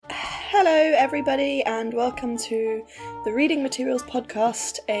Hello, everybody, and welcome to the Reading Materials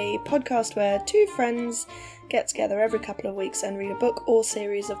Podcast, a podcast where two friends get together every couple of weeks and read a book or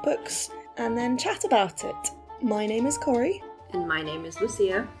series of books, and then chat about it. My name is Corey. And my name is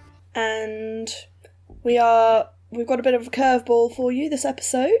Lucia. And we've got a bit of a curveball for you this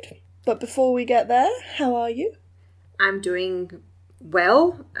episode. But before we get there, how are you? I'm doing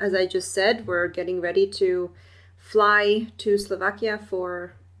well. As I just said, we're getting ready to fly to Slovakia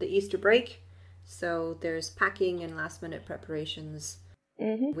for the Easter break. So there's packing and last minute preparations.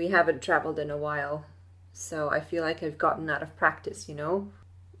 Mm-hmm. We haven't traveled in a while. So I feel like I've gotten out of practice, you know?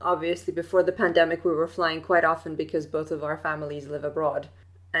 Obviously, before the pandemic, we were flying quite often because both of our families live abroad.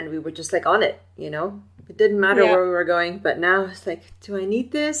 And we were just like on it, you know? It didn't matter where we were going. But now it's like, do I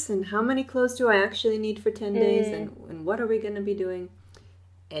need this? And how many clothes do I actually need for 10 days? And what are we going to be doing?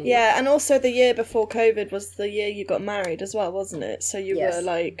 Anyway. Yeah, and also the year before COVID was the year you got married as well, wasn't it? So you were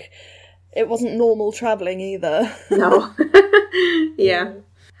like, it wasn't normal travelling either. No. Yeah.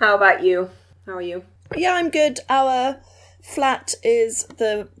 How about you? How are you? Yeah, I'm good. Our flat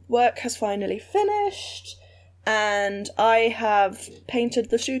the work has finally finished, and I have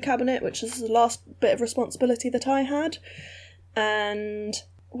painted the shoe cabinet, which is the last bit of responsibility that I had, and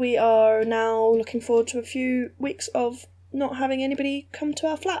we are now looking forward to a few weeks of not having anybody come to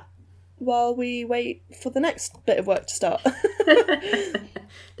our flat while we wait for the next bit of work to start.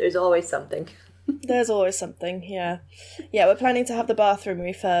 There's always something. There's always something, yeah. Yeah, we're planning to have the bathroom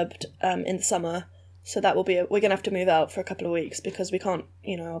refurbed in the summer. So that will be, we're going to have to move out for a couple of weeks because we can't,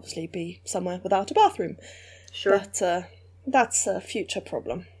 obviously be somewhere without a bathroom. Sure. But that's a future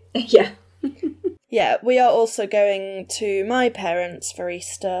problem. Yeah. Yeah, we are also going to my parents' for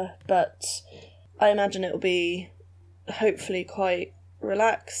Easter, but I imagine it will be hopefully quite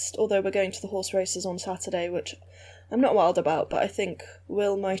relaxed, although we're going to the horse races on Saturday, which I'm not wild about, but I think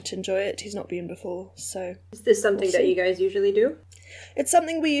Will might enjoy it. He's not been before, so... Is this something that you guys usually do? It's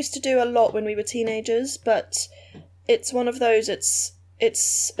something we used to do a lot when we were teenagers, but it's one of those, it's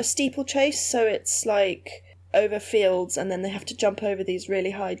a steeplechase, so it's like over fields, and then they have to jump over these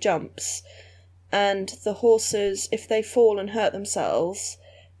really high jumps. And the horses, if they fall and hurt themselves,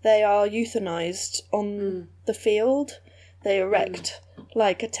 they are euthanized on the field. They erect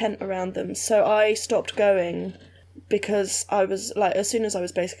like a tent around them. So I stopped going because I was like, as soon as I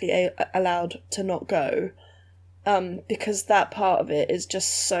was basically allowed to not go, because that part of it is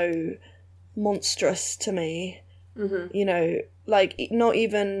just so monstrous to me. Mm-hmm. Like not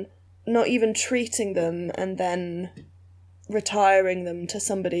even treating them and then retiring them to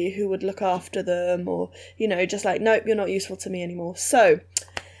somebody who would look after them, or just like, nope, you're not useful to me anymore. So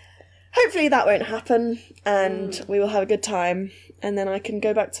hopefully that won't happen, and we will have a good time, and then I can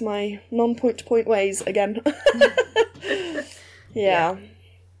go back to my non-point-to-point ways again. Yeah.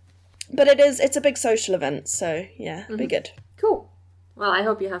 But it's a big social event, so yeah, it'll be good. Cool. Well, I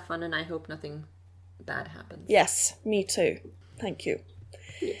hope you have fun, and I hope nothing bad happens. Yes, me too. Thank you.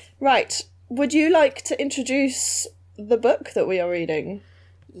 Yes. Right, would you like to introduce the book that we are reading?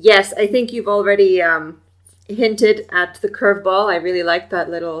 Yes, I think you've already hinted at the curveball. I really like that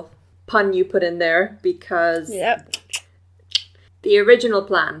little pun you put in there, because the original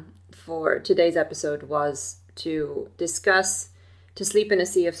plan for today's episode was to discuss To Sleep in a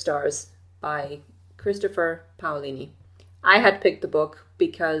Sea of Stars by Christopher Paolini. I had picked the book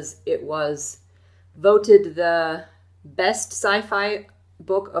because it was voted the best sci-fi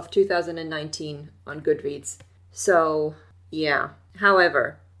book of 2019 on Goodreads. So, yeah.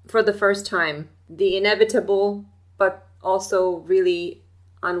 However, for the first time, the inevitable but also really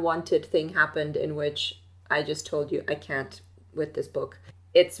unwanted thing happened, in which I just told you I can't with this book.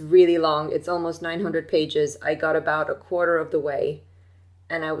 It's really long. It's almost 900 pages. I got about a quarter of the way,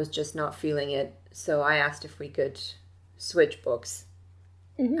 and I was just not feeling it. So I asked if we could switch books.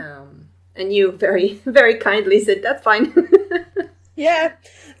 Mm-hmm. And you very, very kindly said, that's fine. Yeah.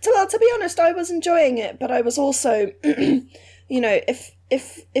 Well, to be honest, I was enjoying it, but I was also,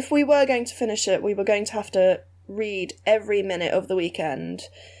 if we were going to finish it, we were going to have to read every minute of the weekend.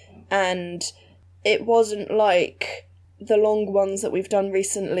 And it wasn't like the long ones that we've done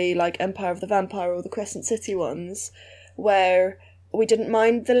recently, like Empire of the Vampire or the Crescent City ones, where we didn't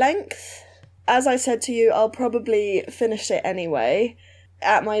mind the length. As I said to you, I'll probably finish it anyway,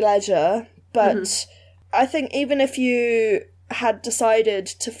 at my leisure, but I think even if you had decided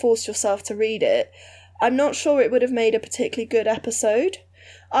to force yourself to read it, I'm not sure it would have made a particularly good episode.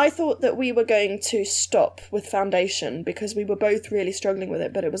 I thought that we were going to stop with Foundation because we were both really struggling with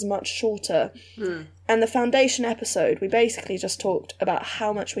it, but it was much shorter. And the Foundation episode, we basically just talked about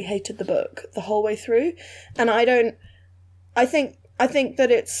how much we hated the book the whole way through. And I think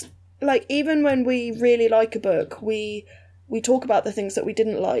that it's like, even when we really like a book, we talk about the things that we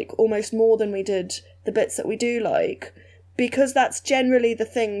didn't like almost more than we did the bits that we do like, because that's generally the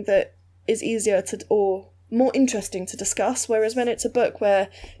thing that is easier to, or more interesting to discuss, whereas when it's a book where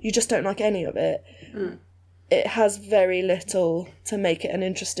you just don't like any of it, it has very little to make it an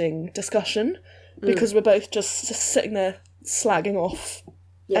interesting discussion, because we're both just sitting there slagging off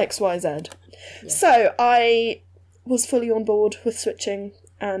XYZ. Yeah. So I was fully on board with switching,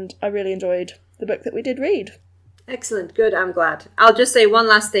 and I really enjoyed the book that we did read. Excellent. Good. I'm glad. I'll just say one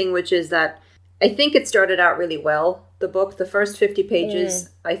last thing, which is that I think it started out really well. The book, the first 50 pages,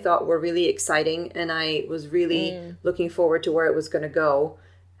 I thought were really exciting, and I was really looking forward to where it was going to go.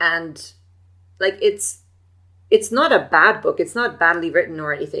 And like, it's not a bad book. It's not badly written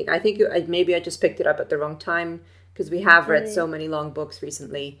or anything. I think maybe I just picked it up at the wrong time, because we have read so many long books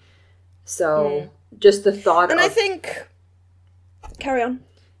recently. So just the thought and I think... Carry on.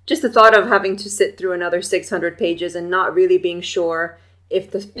 Just the thought of having to sit through another 600 pages and not really being sure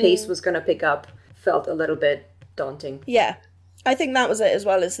if the pace was going to pick up felt a little bit daunting. Yeah. I think that was it as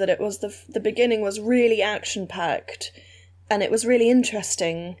well, is that it was the beginning was really action-packed, and it was really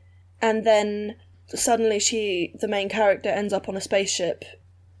interesting. And then suddenly the main character, ends up on a spaceship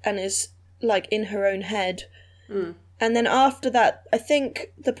and is, like, in her own head. And then after that, I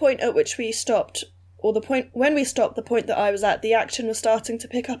think the point at which we stopped, or the point when we stopped, the point that I was at, the action was starting to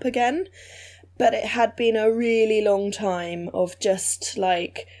pick up again. But it had been a really long time of just,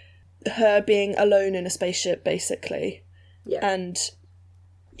 like, her being alone in a spaceship, basically. Yeah. And,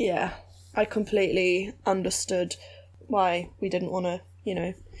 yeah, I completely understood why we didn't want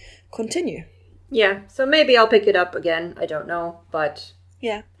to, continue. Yeah, so maybe I'll pick it up again. I don't know, but...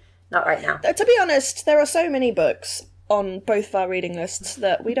 Yeah. Not right now. To be honest, there are so many books on both of our reading lists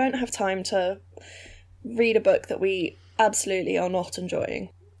that we don't have time to read a book that we absolutely are not enjoying.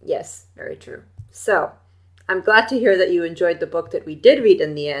 Yes, very true. So, I'm glad to hear that you enjoyed the book that we did read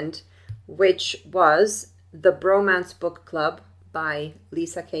in the end, which was The Bromance Book Club by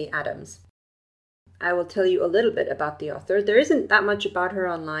Lyssa Kay Adams. I will tell you a little bit about the author. There isn't that much about her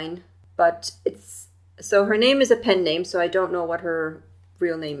online, but so her name is a pen name, so I don't know what her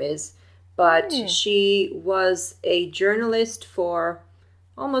real name is, but she was a journalist for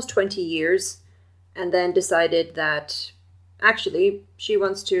almost 20 years, and then decided that actually she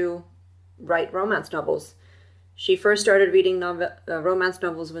wants to write romance novels. She first started reading romance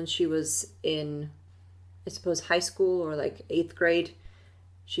novels when she was in, I suppose, high school or like 8th grade.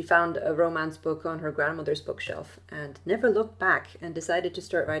 She found a romance book on her grandmother's bookshelf and never looked back, and decided to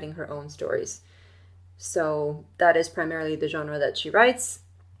start writing her own stories. So that is primarily the genre that she writes.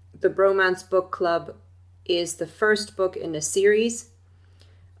 The Bromance Book Club is the first book in a series,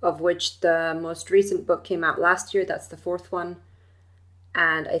 of which the most recent book came out last year. That's the 4th one.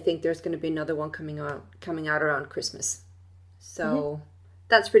 And I think there's going to be another one coming out around Christmas. So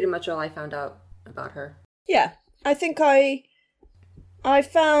that's pretty much all I found out about her. Yeah, I think I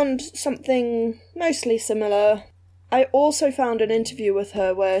found something mostly similar. I also found an interview with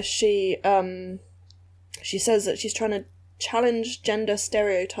her where she says that she's trying to challenge gender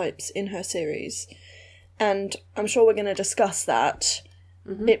stereotypes in her series. And I'm sure we're going to discuss that.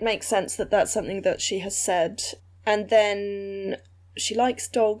 It makes sense that that's something that she has said. And then she likes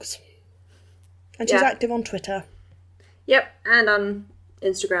dogs. And she's active on Twitter. Yep, and on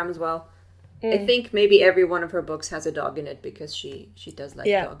Instagram as well. I think maybe every one of her books has a dog in it, because she does like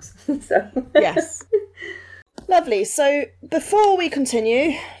dogs. So yes. Lovely. So before we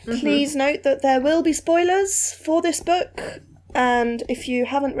continue, please note that there will be spoilers for this book. And if you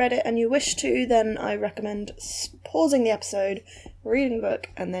haven't read it and you wish to, then I recommend pausing the episode, reading the book,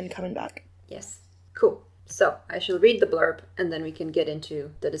 and then coming back. Yes. Cool. So I shall read the blurb, and then we can get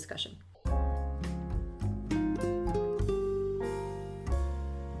into the discussion.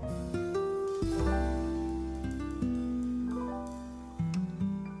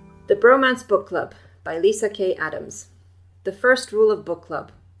 The Bromance Book Club by Lyssa Kay Adams. The first rule of book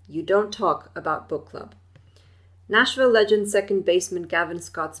club: you don't talk about book club. Nashville legend second baseman Gavin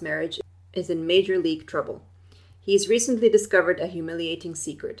Scott's marriage is in major league trouble. He's recently discovered a humiliating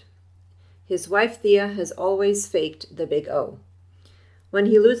secret. His wife Thea has always faked the big O. When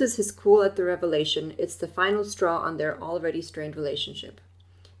he loses his cool at the revelation, it's the final straw on their already strained relationship.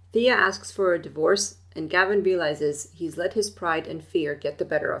 Thea asks for a divorce, and Gavin realizes he's let his pride and fear get the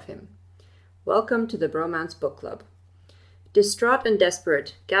better of him. Welcome to the Bromance Book Club. Distraught and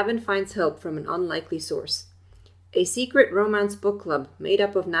desperate, Gavin finds help from an unlikely source. A secret romance book club made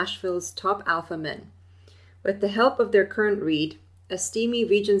up of Nashville's top alpha men. With the help of their current read, a steamy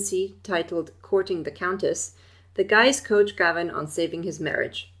regency titled Courting the Countess, the guys coach Gavin on saving his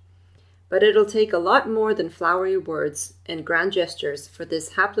marriage. but it'll take a lot more than flowery words and grand gestures for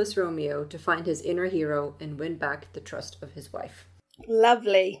this hapless Romeo to find his inner hero and win back the trust of his wife.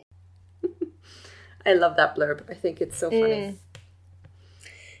 Lovely. I love that blurb. I think it's so funny.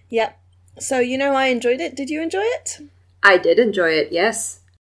 Yep. So, I enjoyed it. Did you enjoy it? I did enjoy it, yes.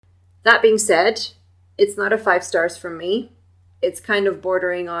 That being said, it's not a 5 stars from me. It's kind of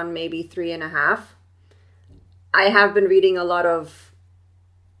bordering on maybe 3.5. I have been reading a lot of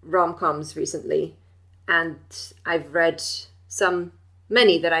rom-coms recently, and I've read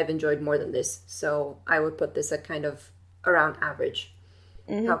many that I've enjoyed more than this. So I would put this at kind of around average.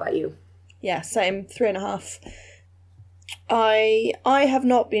 Mm-hmm. How about you? Yeah, same, 3.5. I have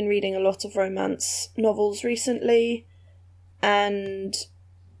not been reading a lot of romance novels recently, and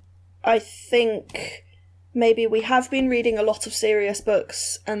I think maybe we have been reading a lot of serious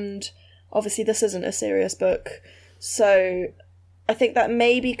books, and obviously this isn't a serious book, so I think that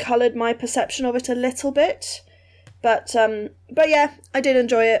maybe coloured my perception of it a little bit. But yeah, I did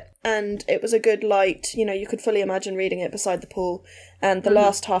enjoy it, and it was a good light. You could fully imagine reading it beside the pool, and the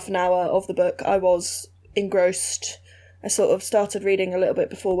last half an hour of the book I was engrossed. I sort of started reading a little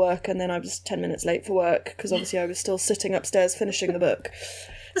bit before work, and then I was 10 minutes late for work, because obviously I was still sitting upstairs finishing the book.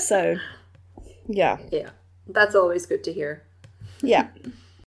 So, yeah. Yeah, that's always good to hear. Yeah.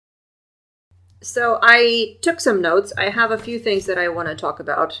 So I took some notes. I have a few things that I want to talk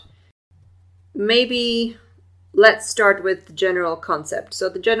about. Maybe let's start with the general concept. So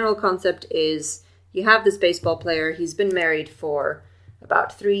the general concept is you have this baseball player. He's been married for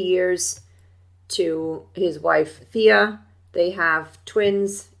about 3 years to his wife, Thea. They have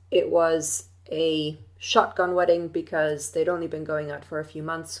twins. It was a shotgun wedding because they'd only been going out for a few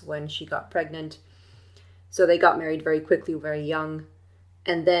months when she got pregnant. So they got married very quickly, very young.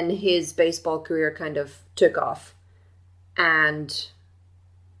 And then his baseball career kind of took off. And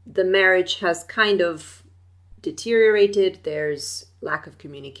the marriage has kind of deteriorated. There's lack of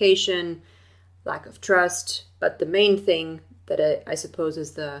communication, lack of trust. But the main thing that I suppose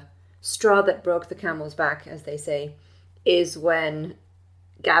is the straw that broke the camel's back, as they say, is when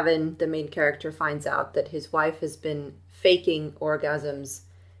Gavin, the main character, finds out that his wife has been faking orgasms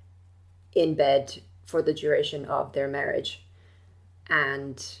in bed for the duration of their marriage.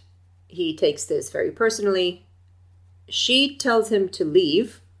 And he takes this very personally. She tells him to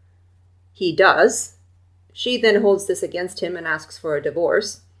leave. He does. She then holds this against him and asks for a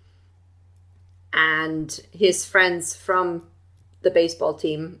divorce. And his friends from the baseball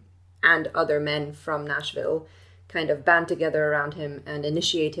team and other men from Nashville kind of band together around him and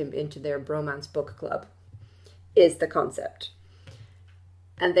initiate him into their bromance book club, is the concept.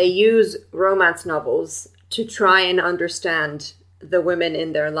 And they use romance novels to try and understand the women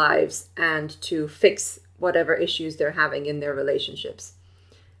in their lives and to fix whatever issues they're having in their relationships.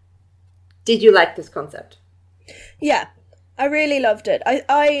 Did you like this concept? Yeah, I really loved it.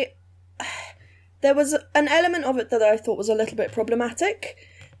 I there was an element of it that I thought was a little bit problematic,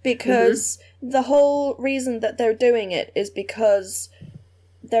 because the whole reason that they're doing it is because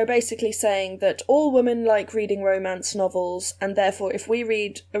they're basically saying that all women like reading romance novels, and therefore if we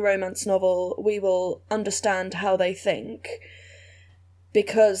read a romance novel, we will understand how they think,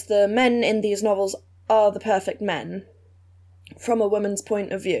 because the men in these novels are the perfect men from a woman's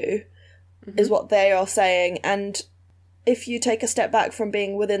point of view, is what they are saying. And if you take a step back from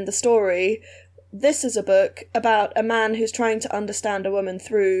being within the story, this is a book about a man who's trying to understand a woman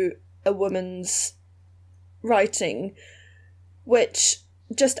through a woman's writing, which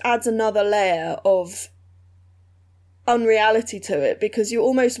just adds another layer of unreality to it, because you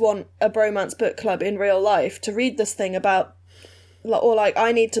almost want a bromance book club in real life to read this thing about, or like,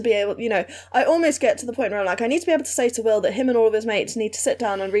 I need to be able, I almost get to the point where I'm like, I need to be able to say to Will that him and all of his mates need to sit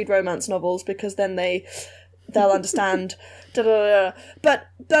down and read romance novels, because then they'll understand. But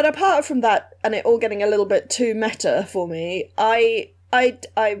apart from that, and it all getting a little bit too meta for me, I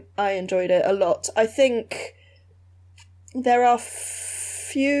enjoyed it a lot. I think there are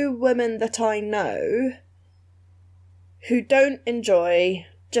few women that I know who don't enjoy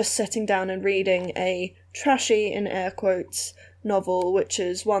just sitting down and reading a trashy, in air quotes, novel, which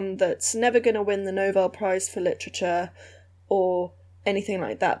is one that's never going to win the Nobel Prize for Literature or anything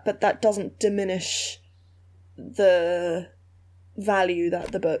like that, but that doesn't diminish the value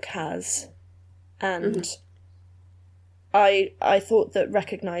that the book has. And I thought that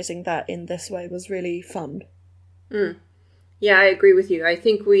recognising that in this way was really fun. Yeah, I agree with you. I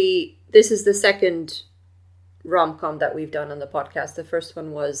think this is the second rom-com that we've done on the podcast. The first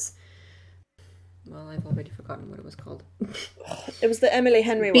one was, well, I've already forgotten what it was called. It was the Emily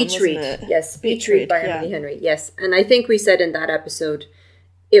Henry Beach one, Read. wasn't it? Yes, Beach Read by Emily Henry. Yes, and I think we said in that episode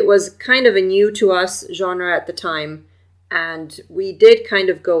it was kind of a new to us genre at the time. And we did kind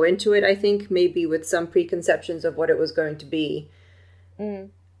of go into it, I think, maybe with some preconceptions of what it was going to be.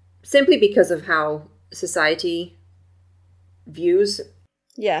 Simply because of how society views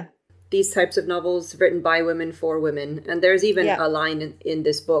these types of novels written by women for women. And there's even a line in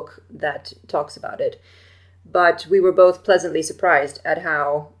this book that talks about it. But we were both pleasantly surprised at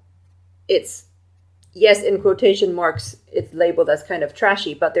how it's, yes, in quotation marks, it's labeled as kind of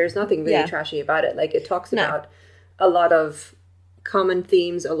trashy, but there's nothing really trashy about it. Like, it talks about a lot of common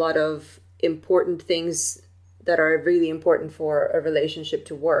themes, a lot of important things that are really important for a relationship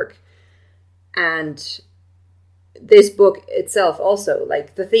to work. And this book itself also,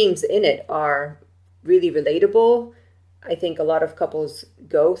 like, the themes in it are really relatable. I think a lot of couples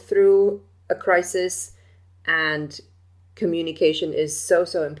go through a crisis, and communication is so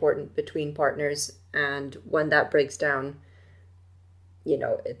important between partners. And when that breaks down, you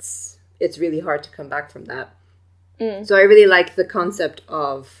know, it's really hard to come back from that. So I really like the concept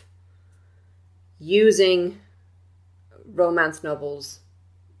of using romance novels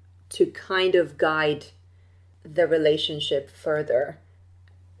to kind of guide the relationship further.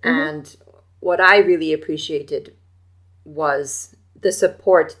 And what I really appreciated was the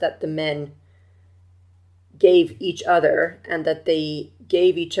support that the men gave each other, and that they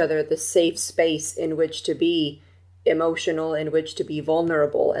gave each other the safe space in which to be emotional, in which to be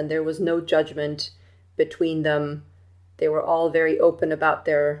vulnerable, and there was no judgment between them. They were all very open about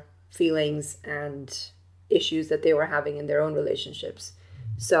their feelings and issues that they were having in their own relationships.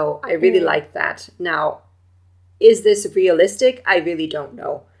 So I really like that. Now, is this realistic? I really don't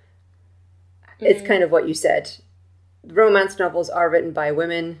know. It's kind of what you said. Romance novels are written by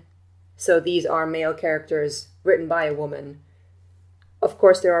women, so these are male characters written by a woman. Of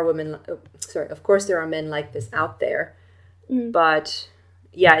course, there are Of course, there are men like this out there, but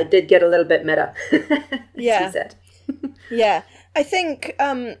yeah, it did get a little bit meta. She said. I think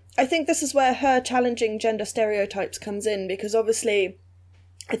this is where her challenging gender stereotypes comes in, because obviously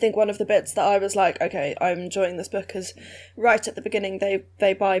I think one of the bits that I was like, okay, I'm enjoying this book, is right at the beginning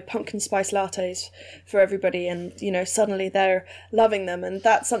they buy pumpkin spice lattes for everybody, and, you know, suddenly they're loving them, and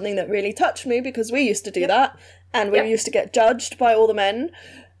that's something that really touched me, because we used to do that, and we used to get judged by all the men.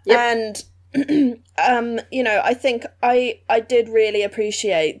 And you know, I think I did really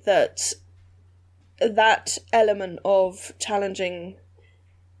appreciate that element of challenging,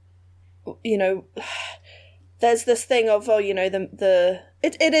 you know, there's this thing of, oh, you know,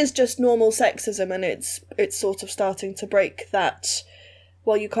 it is just normal sexism, and it's sort of starting to break that,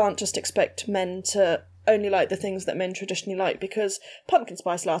 well, you can't just expect men to only like the things that men traditionally like, because pumpkin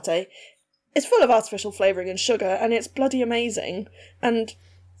spice latte is full of artificial flavouring and sugar, and it's bloody amazing. And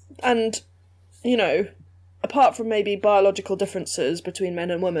you know, apart from maybe biological differences between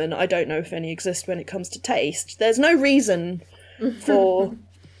men and women, I don't know if any exist when it comes to taste. There's no reason for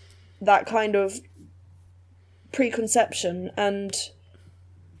that kind of preconception, and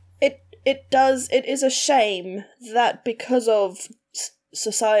it is a shame that because of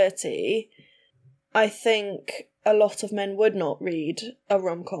society, I think a lot of men would not read a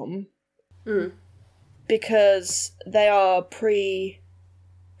rom-com because they are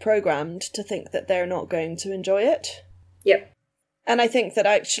pre-programmed to think that they're not going to enjoy it. Yep. And I think that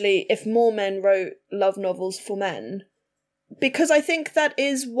actually if more men wrote love novels for men, because I think that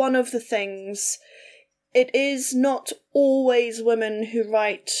is one of the things, it is not always women who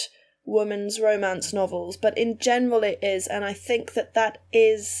write women's romance novels, but in general it is, and I think that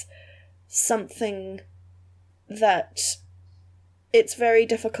is something that it's very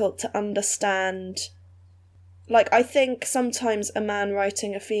difficult to understand. Like, I think sometimes a man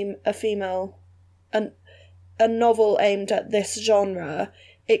writing a female, a novel aimed at this genre,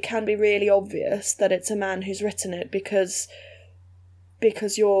 it can be really obvious that it's a man who's written it, because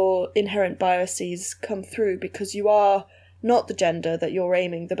your inherent biases come through, because you are not the gender that you're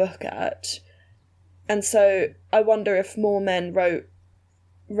aiming the book at. And so I wonder if more men wrote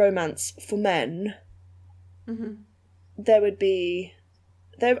romance for men, there would be...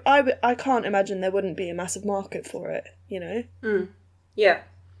 I can't imagine there wouldn't be a massive market for it, you know? Yeah.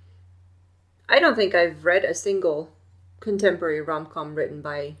 I don't think I've read a single contemporary rom-com written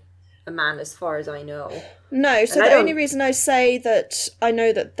by a man, as far as I know. No, so the only reason I say that I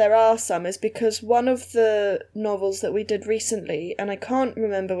know that there are some is because one of the novels that we did recently, and I can't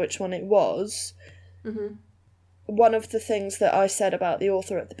remember which one it was, one of the things that I said about the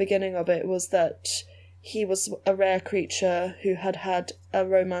author at the beginning of it was that he was a rare creature who had had a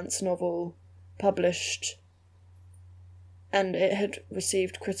romance novel published and it had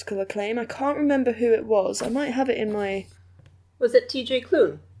received critical acclaim. I can't remember who it was. I might have it in my Was it T.J.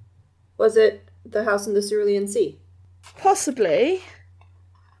 Klune? Was it The House in the Cerulean Sea? Possibly.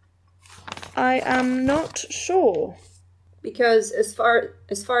 I am not sure. Because as far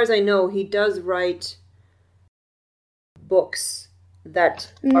as I know, he does write books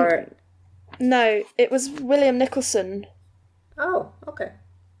that are... No, it was William Nicholson. Oh, okay.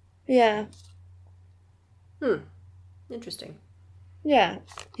 Yeah. Interesting. Yeah,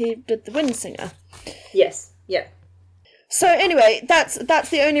 he did The Windsinger. Yes, yeah. So anyway, that's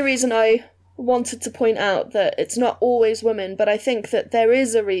the only reason I wanted to point out that it's not always women, but I think that there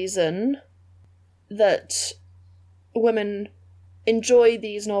is a reason that women enjoy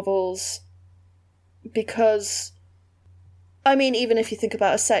these novels because, I mean, even if you think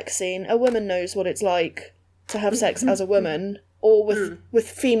about a sex scene, a woman knows what it's like to have sex as a woman or with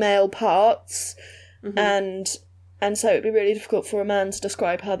female parts, and so it'd be really difficult for a man to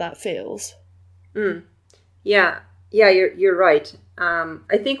describe how that feels. Yeah, you're right.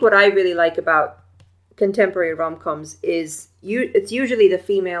 I think what I really like about contemporary rom-coms is it's usually the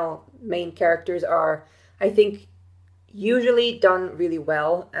female main characters are, I think, usually done really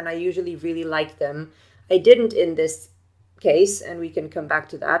well, and I usually really like them. I didn't in this case, and we can come back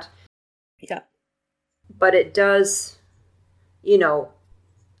to that. Yeah. But it does,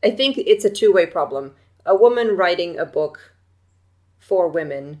 I think it's a two-way problem. A woman writing a book for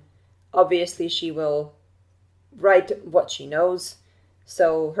women, obviously she will write what she knows,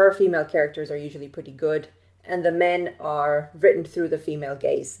 so her female characters are usually pretty good, and the men are written through the female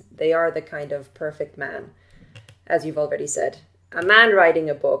gaze. They are the kind of perfect man, as you've already said. A man writing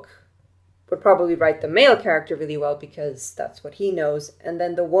a book would probably write the male character really well because that's what he knows, and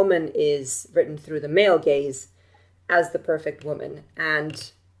then the woman is written through the male gaze as the perfect woman.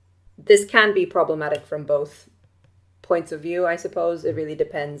 And this can be problematic from both points of view, I suppose. It really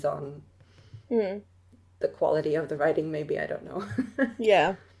depends on the quality of the writing, maybe, I don't know.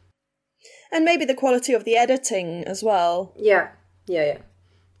 Yeah. And maybe the quality of the editing as well. Yeah.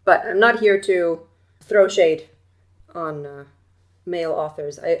 But I'm not here to throw shade on male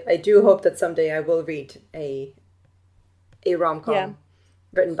authors. I do hope that someday I will read a rom-com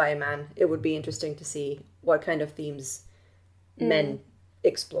written by a man. It would be interesting to see what kind of themes men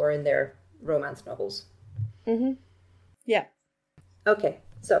explore in their romance novels. Yeah. Okay,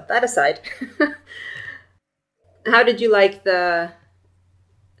 so that aside, how did you like the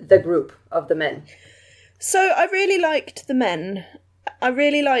group of the men? So I really liked the men. I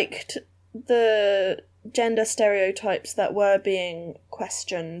really liked the gender stereotypes that were being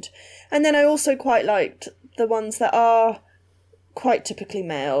questioned. And then I also quite liked the ones that are quite typically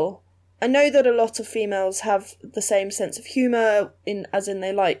male. I know that a lot of females have the same sense of humour, as in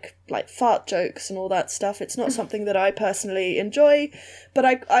they like fart jokes and all that stuff. It's not something that I personally enjoy, but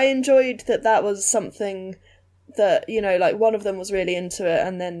I enjoyed that was something that, like one of them was really into it,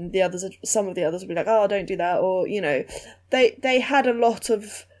 and then some of the others would be like, oh, don't do that, or, they had a lot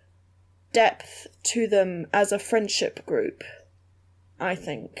of depth to them as a friendship group, I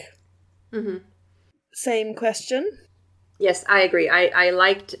think. Same question? Yes, I agree. I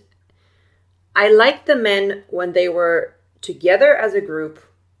liked the men when they were together as a group,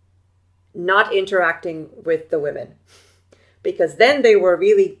 not interacting with the women. Because then they were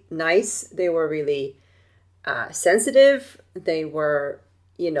really nice. They were really sensitive. They were,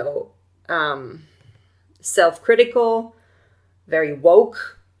 self-critical, very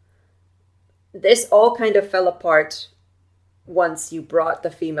woke. This all kind of fell apart once you brought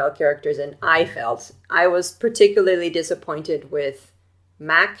the female characters in, I felt. I was particularly disappointed with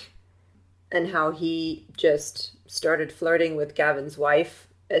Mac and how he just started flirting with Gavin's wife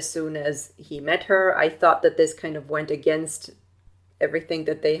as soon as he met her. I thought that this kind of went against everything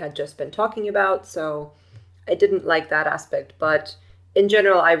that they had just been talking about, so I didn't like that aspect. But in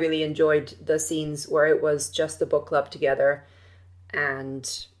general, I really enjoyed the scenes where it was just the book club together.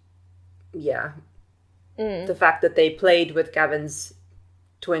 And yeah, the fact that they played with Gavin's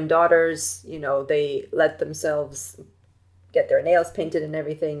twin daughters, they let themselves get their nails painted and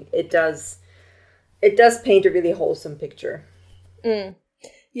everything. It does paint a really wholesome picture.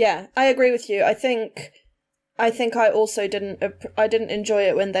 Yeah, I agree with you. I think I also didn't enjoy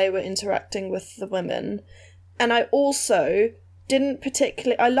it when they were interacting with the women. And I also didn't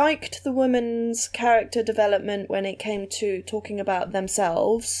particularly... I liked the women's character development when it came to talking about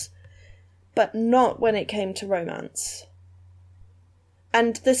themselves, but not when it came to romance.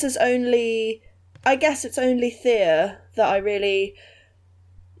 And this is only... I guess it's only Thea that I really...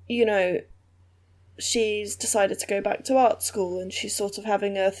 she's decided to go back to art school, and she's sort of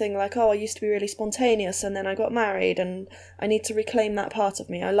having a thing like, oh, I used to be really spontaneous and then I got married and I need to reclaim that part of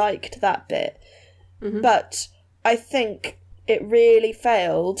me. I liked that bit. But I think it really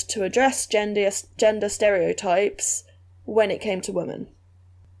failed to address gender stereotypes when it came to women.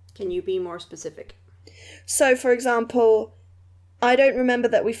 Can you be more specific? So, for example, I don't remember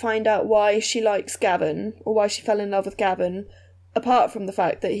that we find out why she likes Gavin, or why she fell in love with Gavin, apart from the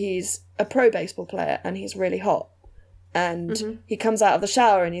fact that he's a pro baseball player and he's really hot. And he comes out of the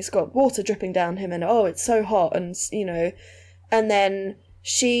shower and he's got water dripping down him and, oh, it's so hot, and, you know. And then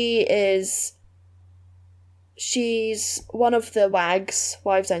she's one of the WAG's,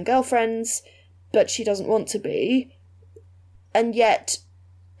 wives and girlfriends, but she doesn't want to be. And yet,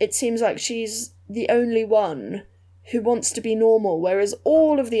 it seems like she's the only one who wants to be normal, whereas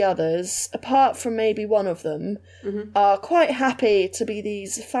all of the others, apart from maybe one of them, are quite happy to be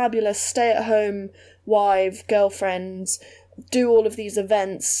these fabulous stay-at-home wife, girlfriends, do all of these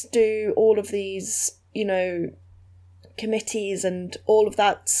events, do all of these, you know, committees and all of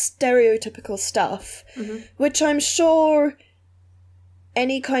that stereotypical stuff, which I'm sure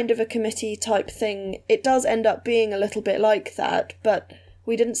any kind of a committee type thing, it does end up being a little bit like that, but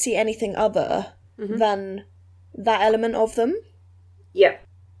we didn't see anything other than that element of them. Yeah,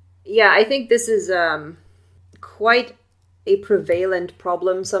 I think this is quite a prevalent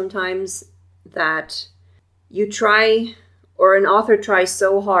problem sometimes, that you try, or an author tries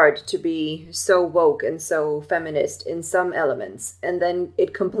so hard to be so woke and so feminist in some elements, and then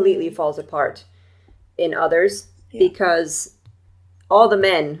it completely falls apart in others, because all the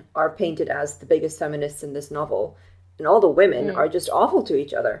men are painted as the biggest feminists in this novel, and all the women are just awful to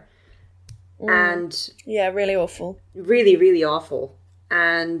each other. And yeah, really awful. Really, really awful.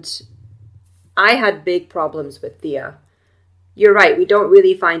 And I had big problems with Thea. You're right, we don't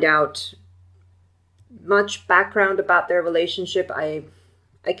really find out much background about their relationship. I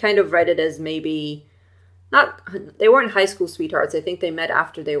kind of read it as maybe they weren't high school sweethearts. I think they met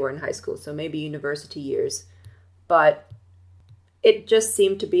after they were in high school, so maybe university years. But it just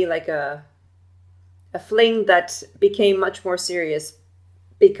seemed to be like a fling that became much more serious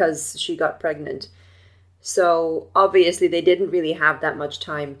because she got pregnant. So obviously they didn't really have that much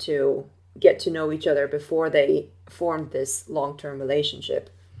time to get to know each other before they formed this long-term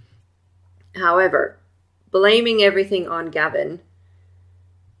relationship. However, blaming everything on Gavin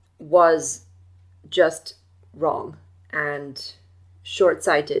was just wrong and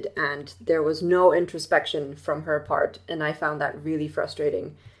short-sighted, and there was no introspection from her part, and I found that really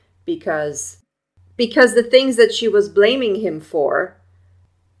frustrating because the things that she was blaming him for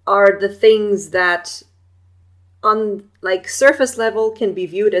are the things that on like surface level can be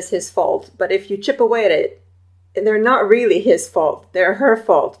viewed as his fault, but if you chip away at it, they're not really his fault, they're her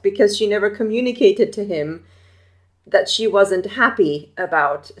fault, because she never communicated to him that she wasn't happy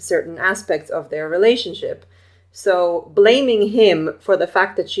about certain aspects of their relationship. So blaming him for the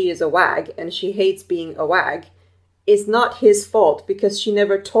fact that she is a WAG and she hates being a WAG is not his fault, because she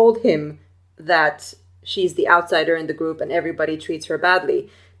never told him that she's the outsider in the group and everybody treats her badly.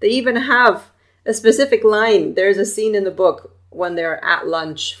 They even have a specific line. There's a scene in the book when they're at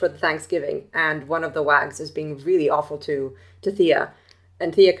lunch for the Thanksgiving and one of the WAGs is being really awful to Thea.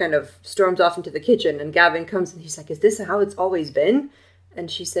 And Thea kind of storms off into the kitchen and Gavin comes and he's like, "Is this how it's always been?"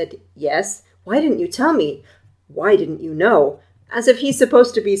 And she said, "Yes. Why didn't you tell me? Why didn't you know?" As if he's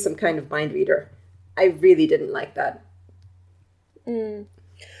supposed to be some kind of mind reader. I really didn't like that.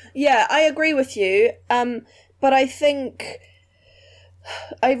 Yeah, I agree with you. But I think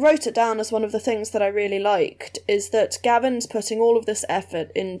I wrote it down as one of the things that I really liked is that Gavin's putting all of this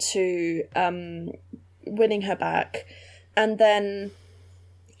effort into winning her back, and then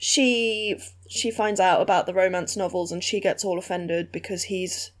she finds out about the romance novels and she gets all offended because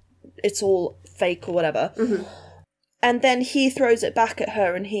it's all fake or whatever. And then he throws it back at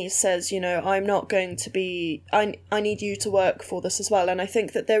her and he says, you know, I'm not going to be, I need you to work for this as well. And I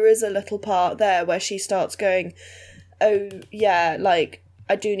think that there is a little part there where she starts going, oh yeah, like,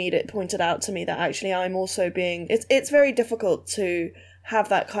 I do need it pointed out to me that actually I'm also being, it's very difficult to have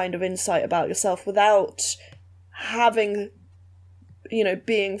that kind of insight about yourself without having, you know,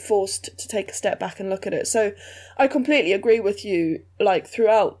 being forced to take a step back and look at it. So I completely agree with you, like,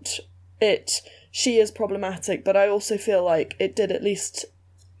 throughout it, she is problematic, but I also feel like it did at least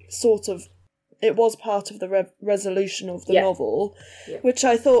sort of, it was part of the resolution of the novel, which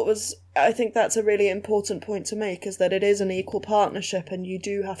I think that's a really important point to make, is that it is an equal partnership and you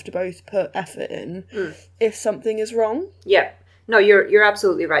do have to both put effort in if something is wrong. Yeah. No, you're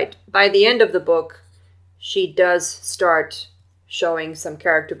absolutely right. By the end of the book, she does start showing some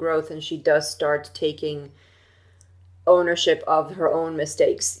character growth and she does start taking ownership of her own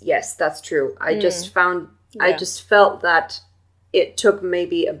mistakes. Yes, that's true. I just felt that it took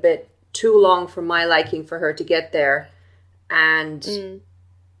maybe a bit too long for my liking for her to get there. And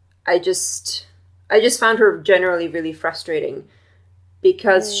I just found her generally really frustrating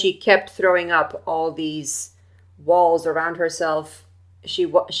because she kept throwing up all these walls around herself. She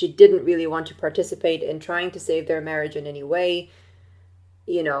didn't really want to participate in trying to save their marriage in any way.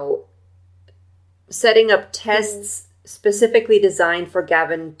 You know, setting up tests specifically designed for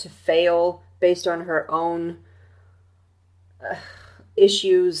Gavin to fail based on her own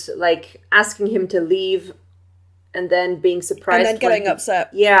issues, like asking him to leave and then being surprised. And then getting upset.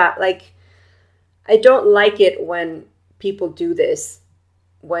 Yeah, like, I don't like it when people do this,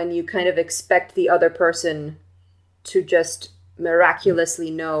 when you kind of expect the other person to just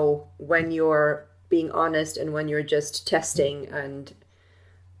miraculously know when you're being honest and when you're just testing. And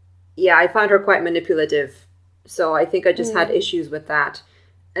yeah, I found her quite manipulative. So I think I just had issues with that.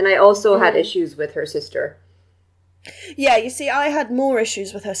 And I also had issues with her sister. Yeah, you see, I had more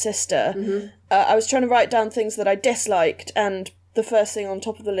issues with her sister. I was trying to write down things that I disliked, and the first thing on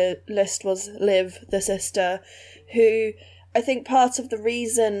top of the list was Liv, the sister, who I think part of the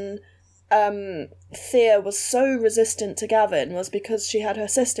reason Thea was so resistant to Gavin was because she had her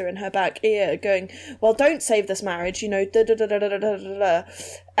sister in her back ear going, well, don't save this marriage, you know, da-da-da-da-da-da-da-da.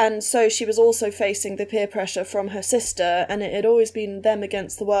 And so she was also facing the peer pressure from her sister, and it had always been them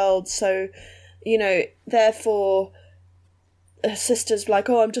against the world, so, you know, therefore her sister's like,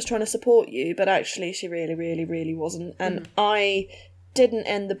 oh, I'm just trying to support you, but actually she really, really, really wasn't. And I didn't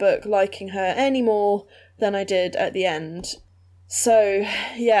end the book liking her any more than I did at the end. So,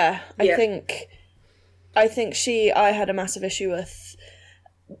 yeah, I think I had a massive issue with.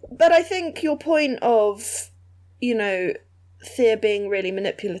 But I think your point of, you know, Thea being really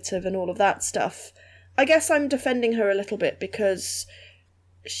manipulative and all of that stuff, I guess I'm defending her a little bit because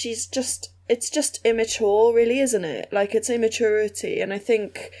it's just immature, really, isn't it? Like, it's immaturity, and I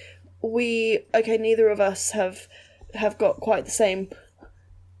think neither of us have got quite the same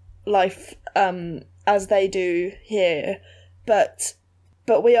life as they do here, but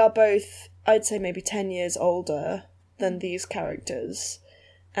we are both, I'd say, maybe 10 years older than these characters,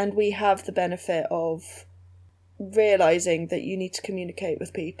 and we have the benefit of realising that you need to communicate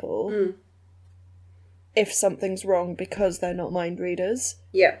with people if something's wrong because they're not mind readers.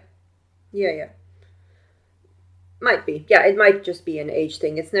 Yeah. Might be. Yeah, it might just be an age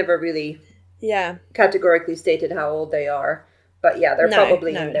thing. It's never really categorically stated how old they are. But yeah, they're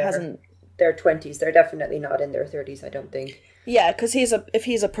probably in their 20s. They're definitely not in their 30s, I don't think. Yeah, because if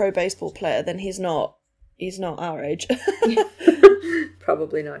he's a pro baseball player, then he's not our age.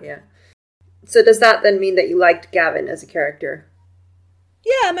 Probably not, yeah. So does that then mean that you liked Gavin as a character?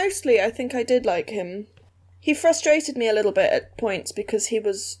 Yeah, mostly. I think I did like him. He frustrated me a little bit at points because he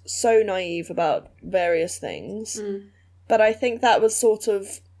was so naive about various things. But I think that was sort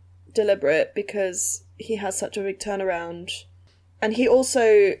of deliberate because he has such a big turnaround. And he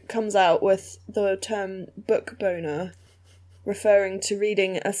also comes out with the term book boner, referring to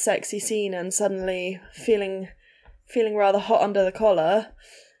reading a sexy scene and suddenly feeling rather hot under the collar.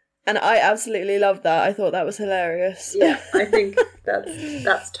 And I absolutely loved that. I thought that was hilarious. Yeah, I think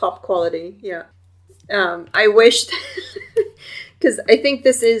that's top quality, yeah. I wish, because I think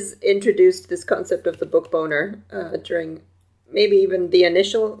this introduced concept of the book boner during maybe even the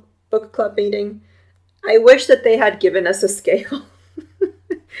initial book club meeting. I wish that they had given us a scale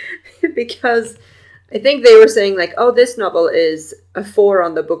because I think they were saying like, oh, this novel is a 4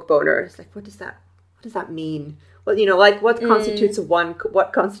 on the book boner. It's like, what does that mean? Well, you know, like what constitutes a 1,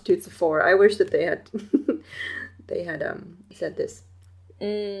 what constitutes a 4? I wish that they had said this.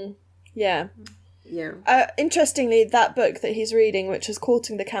 Yeah. Yeah. Interestingly, that book that he's reading, which is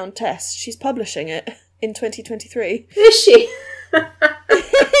Courting the Countess, she's publishing it in 2023. Is she?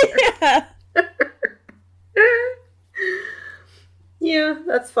 Yeah. Yeah,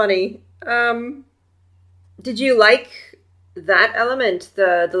 that's funny. Did you like that element,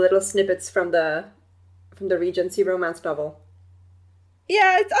 the little snippets from the Regency romance novel?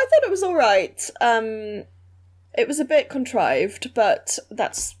 Yeah, I thought it was all right. It was a bit contrived, but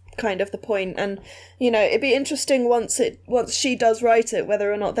that's kind of the point. And, you know, it'd be interesting once she does write it,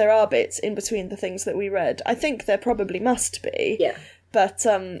 whether or not there are bits in between the things that we read. I think there probably must be. Yeah. But,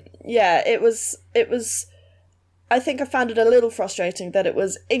 yeah, it was... I think I found it a little frustrating that it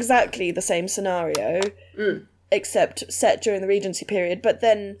was exactly the same scenario, except set during the Regency period, but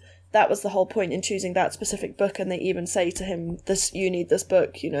then that was the whole point in choosing that specific book, and they even say to him, you need this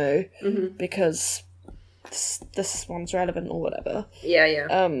book, you know, because this one's relevant or whatever.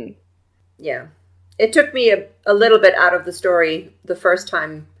 Yeah. Yeah. It took me a little bit out of the story the first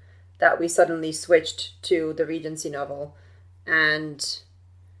time that we suddenly switched to the Regency novel. And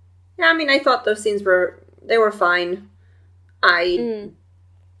yeah, I mean, I thought those scenes were fine. I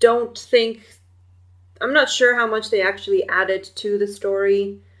don't think... I'm not sure how much they actually added to the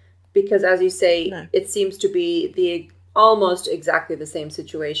story, because as you say, it seems to be the almost exactly the same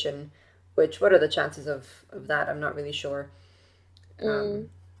situation, which, what are the chances of that? I'm not really sure.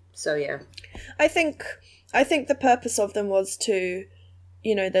 So, yeah. I think the purpose of them was to,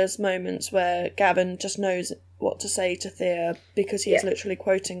 there's moments where Gavin just knows what to say to Thea because he is literally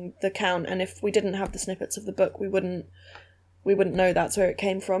quoting the Count, and if we didn't have the snippets of the book, we wouldn't know that's where it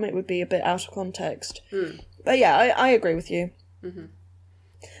came from. It would be a bit out of context. But yeah, I agree with you. Mm-hmm.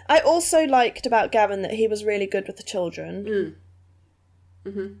 I also liked about Gavin that he was really good with the children.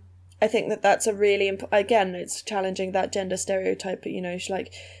 Mm-hmm. I think that's a really again, it's challenging that gender stereotype, but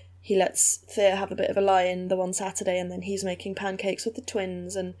he lets Thea have a bit of a lie-in the one Saturday, and then he's making pancakes with the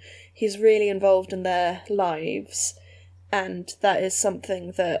twins, and he's really involved in their lives. And that is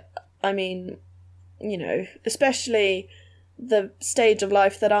something that, especially the stage of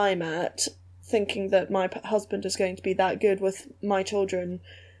life that I'm at, thinking that my husband is going to be that good with my children,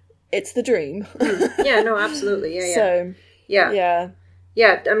 it's the dream. Yeah, no, absolutely. Yeah, yeah. So, yeah.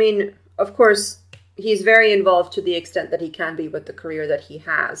 Yeah, of course, he's very involved to the extent that he can be with the career that he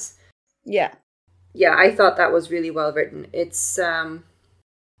has. Yeah. Yeah, I thought that was really well written. It's, I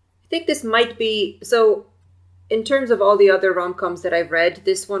think this might be, so in terms of all the other rom-coms that I've read,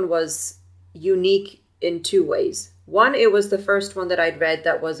 this one was unique in two ways. One, it was the first one that I'd read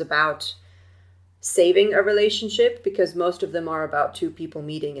that was about saving a relationship, because most of them are about two people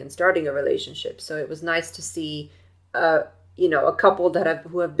meeting and starting a relationship. So it was nice to see, a couple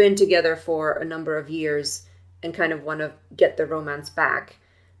who have been together for a number of years and kind of want to get the romance back.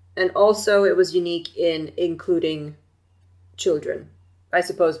 And also it was unique in including children, I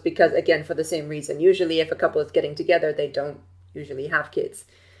suppose, because again, for the same reason. Usually if a couple is getting together, they don't usually have kids.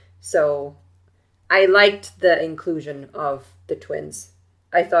 So I liked the inclusion of the twins.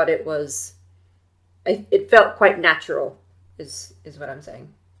 I thought it felt quite natural, is what I'm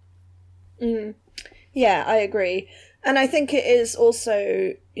saying. Yeah, I agree. And I think it is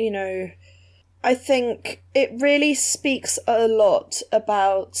also, I think it really speaks a lot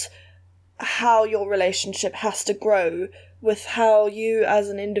about how your relationship has to grow with how you as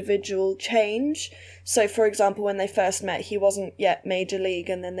an individual change. So, for example, when they first met, he wasn't yet major league,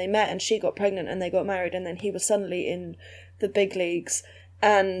 and then they met and she got pregnant and they got married, and then he was suddenly in the big leagues,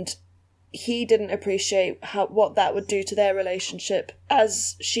 and he didn't appreciate what that would do to their relationship,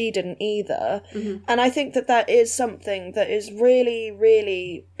 as she didn't either. Mm-hmm. And I think that is something that is really,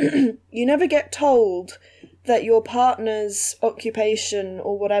 really... you never get told that your partner's occupation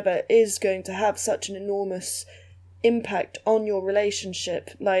or whatever is going to have such an enormous impact on your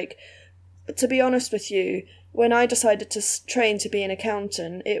relationship. Like, to be honest with you, when I decided to train to be an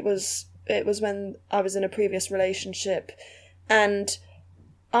accountant, it was when I was in a previous relationship, and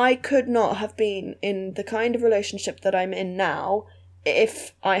I could not have been in the kind of relationship that I'm in now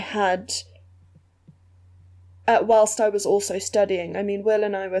if I had, whilst I was also studying. Will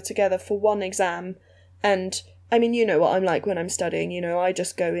and I were together for one exam, and you know what I'm like when I'm studying. I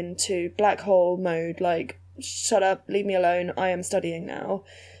just go into black hole mode, like, shut up, leave me alone, I am studying now.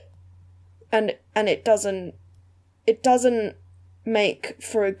 And it doesn't make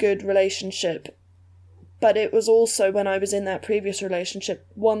for a good relationship. But it was also, when I was in that previous relationship,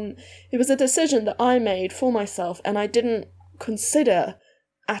 it was a decision that I made for myself, and I didn't consider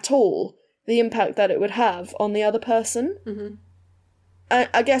at all the impact that it would have on the other person. Mm-hmm.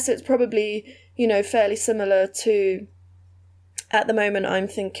 I guess it's probably, fairly similar to, at the moment I'm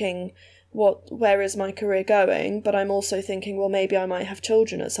thinking, where is my career going? But I'm also thinking, well, maybe I might have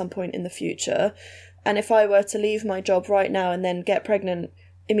children at some point in the future. And if I were to leave my job right now and then get pregnant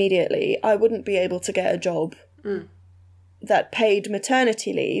immediately, I wouldn't be able to get a job that paid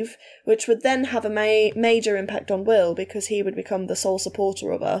maternity leave, which would then have a major impact on Will, because he would become the sole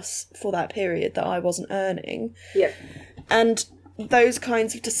supporter of us for that period that I wasn't earning. Yeah. And those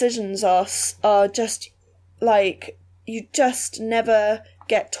kinds of decisions are just like, you just never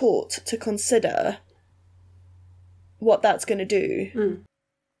get taught to consider what that's going to do.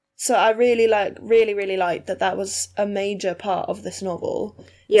 So I really liked that was a major part of this novel.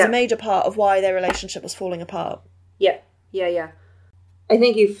 It's a major part of why their relationship was falling apart. Yeah. I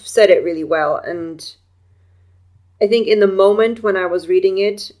think you've said it really well, and I think in the moment when I was reading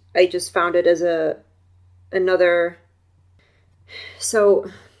it, I just found it as another...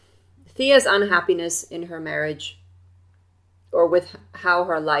 So, Thea's unhappiness in her marriage, or with how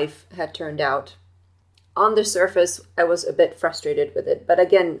her life had turned out, on the surface, I was a bit frustrated with it. But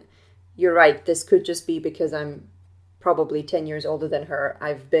again, you're right, this could just be because I'm probably 10 years older than her.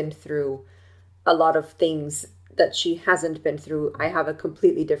 I've been through a lot of things that she hasn't been through. I have a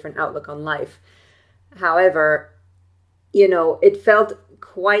completely different outlook on life. However, you know, it felt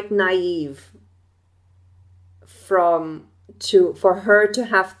quite naive for her to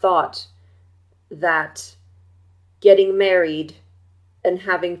have thought that getting married and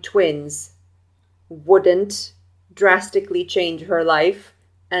having twins wouldn't drastically change her life,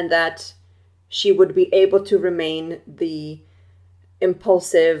 and that she would be able to remain the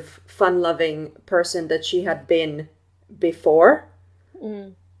impulsive, fun-loving person that she had been before.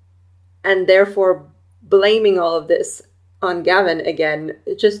 And therefore blaming all of this on Gavin again,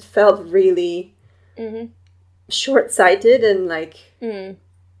 it just felt really short-sighted. And like, I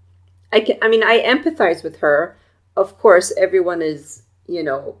empathize with her. Of course, everyone is, you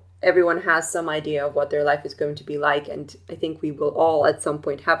know, everyone has some idea of what their life is going to be like. And I think we will all at some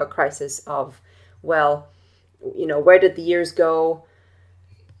point have a crisis of, well, you know, where did the years go?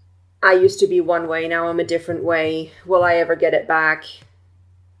 I used to be one way, now I'm a different way. Will I ever get it back?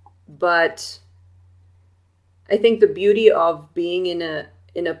 But I think the beauty of being in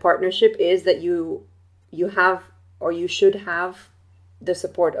a partnership is that you have, or you should have, the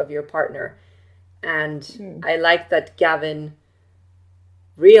support of your partner. And I like that Gavin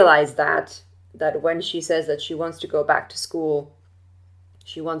realized that when she says that she wants to go back to school,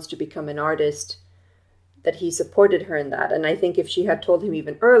 she wants to become an artist, that he supported her in that. And I think if she had told him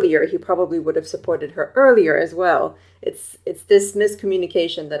even earlier, he probably would have supported her earlier as well. It's this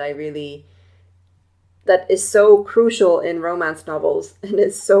miscommunication that is so crucial in romance novels, and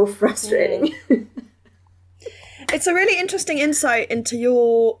it's so frustrating. It's a really interesting insight into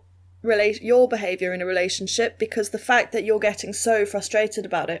your behavior in a relationship, because the fact that you're getting so frustrated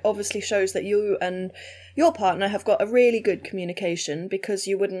about it obviously shows that you and your partner have got a really good communication, because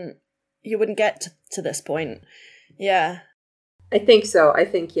you wouldn't get to this point. Yeah. I think so.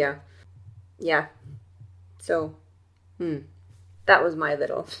 Yeah. Yeah. So, that was my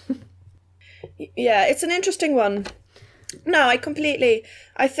little... Yeah, it's an interesting one. No, I think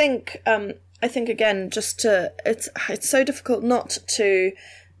again, it's so difficult not to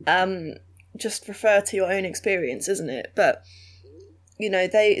just refer to your own experience, isn't it? But you know,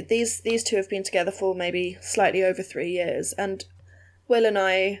 these two have been together for maybe slightly over 3 years, and Will and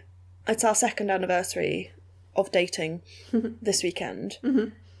I, it's our second anniversary of dating this weekend.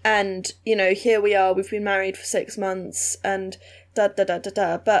 And you know, here we are, we've been married for 6 months, and but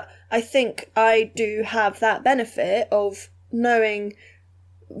I think I do have that benefit of knowing.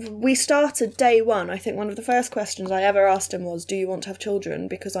 We started day one. I think one of the first questions I ever asked him was, do you want to have children?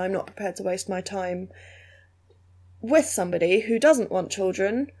 Because I'm not prepared to waste my time with somebody who doesn't want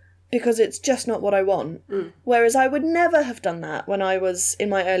children, because it's just not what I want. Whereas I would never have done that when I was in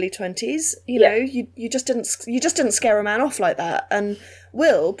my early 20s. You know, you just didn't scare a man off like that. And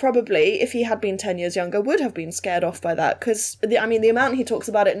Will probably, if he had been 10 years younger, would have been scared off by that, because the amount he talks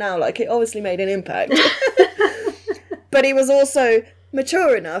about it now, like, it obviously made an impact. But he was also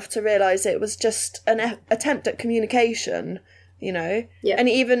mature enough to realise it was just an attempt at communication, you know? Yeah. And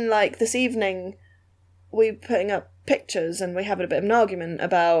even, like, this evening, we were putting up pictures and we having a bit of an argument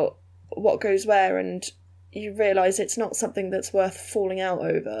about what goes where, and you realise it's not something that's worth falling out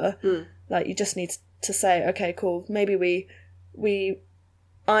over. Like, you just need to say, okay, cool, maybe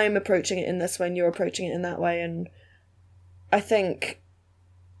I'm approaching it in this way and you're approaching it in that way. And I think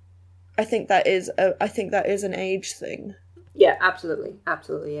that is an age thing. Yeah, absolutely.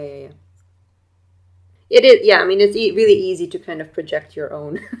 Yeah. It is, yeah, I mean, it's really easy to kind of project your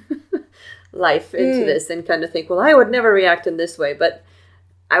own life into this and kind of think, well, I would never react in this way. But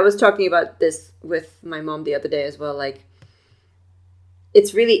I was talking about this with my mom the other day as well. Like,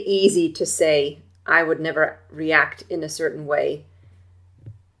 it's really easy to say, I would never react in a certain way.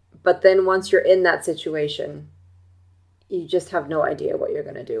 But then once you're in that situation, you just have no idea what you're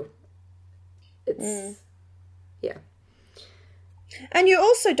going to do. It's, yeah. And you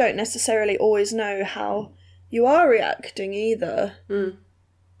also don't necessarily always know how you are reacting either.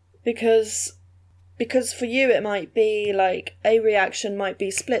 Because for you it might be like a reaction might be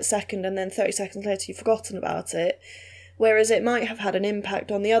split second and then 30 seconds later you've forgotten about it. Whereas it might have had an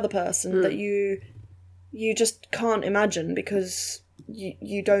impact on the other person that you just can't imagine, because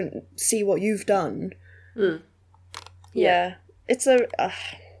you don't see what you've done. Yeah. It's a...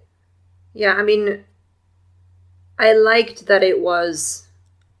 Yeah, I mean, I liked that it was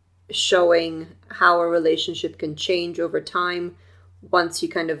showing how a relationship can change over time once you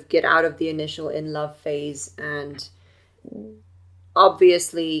kind of get out of the initial in-love phase. And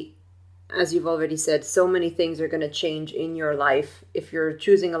obviously, as you've already said, so many things are going to change in your life. If you're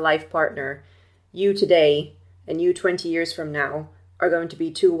choosing a life partner, you today and you 20 years from now are going to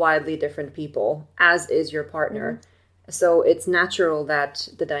be two wildly different people, as is your partner. So it's natural that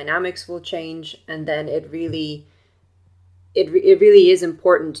the dynamics will change, and then it really is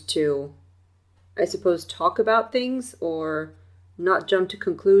important to, I suppose, talk about things or not jump to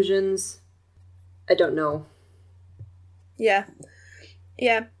conclusions. I don't know. Yeah,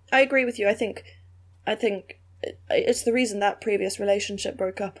 I agree with you. I think it's the reason that previous relationship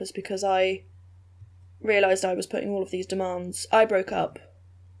broke up is because I realised I was putting all of these demands. I broke up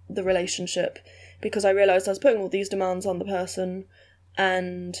the relationship because I realised I was putting all these demands on the person,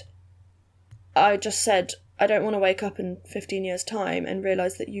 and I just said, I don't want to wake up in 15 years' time and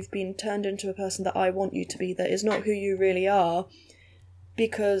realise that you've been turned into a person that I want you to be, that is not who you really are,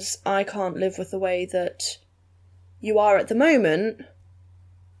 because I can't live with the way that you are at the moment,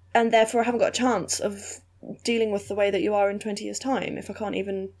 and therefore I haven't got a chance of dealing with the way that you are in 20 years' time if I can't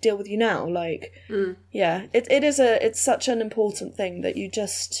even deal with you now. Like, yeah, it's such an important thing that you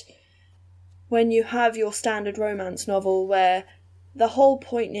just, when you have your standard romance novel where the whole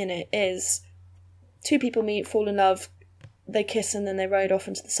point in it is two people meet, fall in love, they kiss, and then they ride off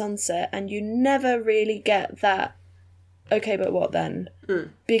into the sunset, and you never really get that, okay, but what then?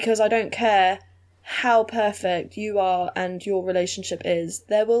 Because I don't care how perfect you are and your relationship is,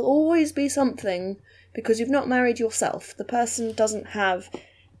 there will always be something, because you've not married yourself. The person doesn't have,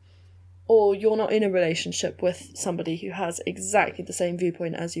 or you're not in a relationship with somebody who has exactly the same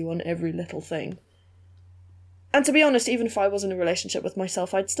viewpoint as you on every little thing. And to be honest, even if I was in a relationship with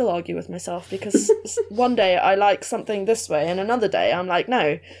myself, I'd still argue with myself, because one day I like something this way and another day I'm like,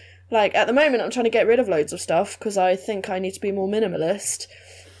 no. Like, at the moment I'm trying to get rid of loads of stuff because I think I need to be more minimalist.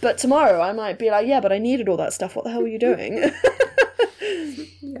 But tomorrow I might be like, yeah, but I needed all that stuff. What the hell were you doing?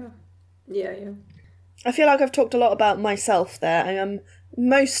 Yeah. I feel like I've talked a lot about myself there. I am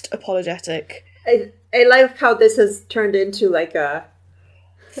most apologetic. I like how this has turned into like a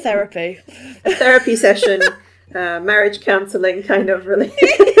therapy session, marriage counselling kind of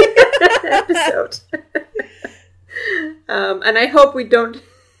episode. And I hope we don't.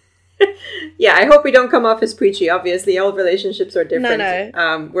 I hope we don't come off as preachy. Obviously, all relationships are different.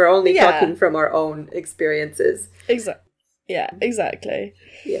 No. We're only talking from our own experiences. Exactly. Yeah, exactly.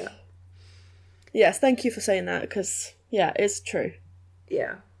 Yeah. Yes, thank you for saying that, because, yeah, it's true.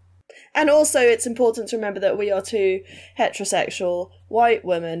 Yeah. And also, it's important to remember that we are two heterosexual white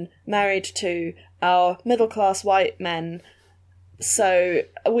women married to our middle-class white men, so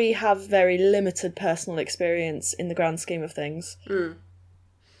we have very limited personal experience in the grand scheme of things.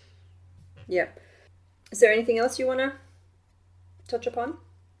 Yeah. Is there anything else you want to touch upon?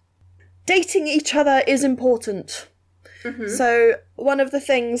 Dating each other is important. So one of the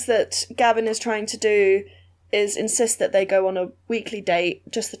things that Gavin is trying to do is insist that they go on a weekly date,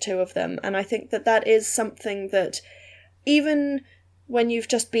 just the two of them. And I think that that is something that, even when you've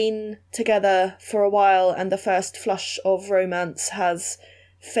just been together for a while and the first flush of romance has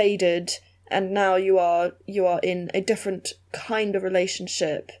faded and now you are in a different kind of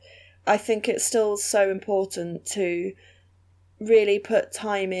relationship, I think it's still so important to really put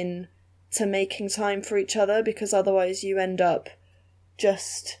time in to making time for each other, because otherwise you end up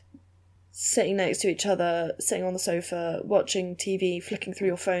just sitting next to each other, sitting on the sofa, watching TV, flicking through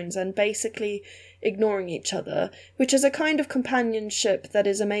your phones, and basically ignoring each other, which is a kind of companionship that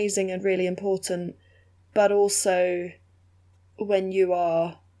is amazing and really important, but also when you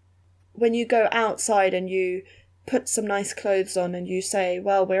go outside and you put some nice clothes on and you say,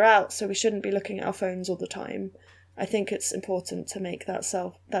 well, we're out, so we shouldn't be looking at our phones all the time. I think it's important to make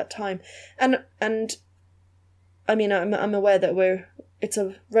that time. And I mean, I'm aware that it's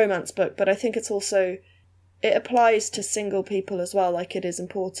a romance book, but I think it's also, it applies to single people as well. Like, it is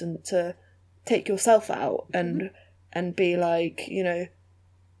important to take yourself out and be like,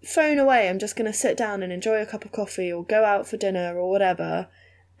 phone away. I'm just going to sit down and enjoy a cup of coffee or go out for dinner or whatever,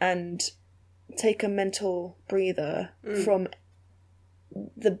 and take a mental breather from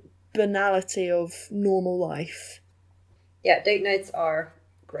the banality of normal life. Yeah, date nights are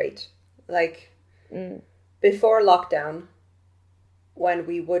great. Like, before lockdown, when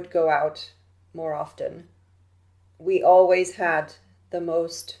we would go out more often, we always had the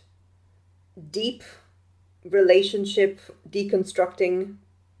most deep relationship deconstructing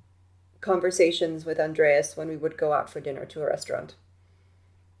conversations with Andreas when we would go out for dinner to a restaurant.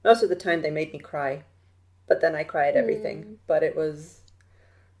 Most of the time they made me cry, but then I cry at everything. But it was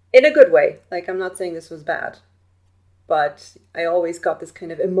in a good way. Like, I'm not saying this was bad, but I always got this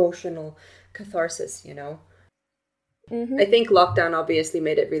kind of emotional catharsis, I think lockdown obviously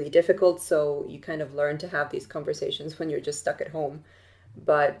made it really difficult, so you kind of learn to have these conversations when you're just stuck at home.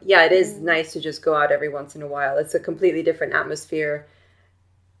 But yeah, it is nice to just go out every once in a while. It's a completely different atmosphere.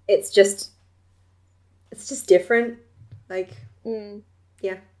 It's just different. Like,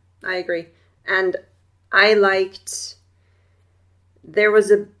 yeah, I agree. And I liked, there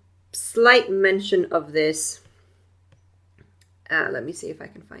was a slight mention of this. Let me see if I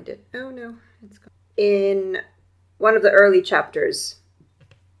can find it. Oh no, it's gone. In one of the early chapters,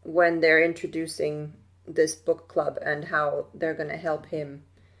 when they're introducing this book club and how they're going to help him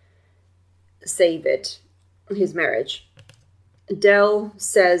save it, his marriage, Del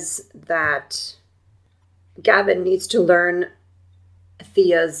says that Gavin needs to learn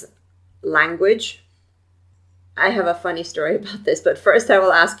Thea's language. I have a funny story about this, but first I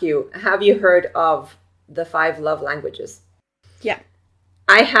will ask you, have you heard of the 5 love languages? Yeah.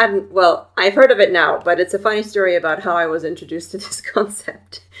 I hadn't, well, I've heard of it now, but it's a funny story about how I was introduced to this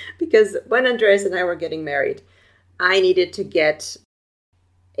concept. Because when Andreas and I were getting married, I needed to get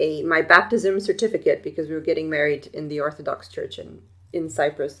my baptism certificate because we were getting married in the Orthodox Church in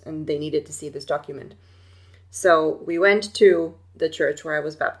Cyprus, and they needed to see this document. So we went to the church where I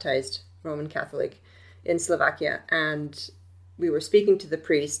was baptized, Roman Catholic, in Slovakia, and we were speaking to the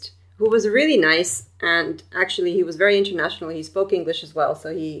priest, who was really nice, and actually he was very international. He spoke English as well,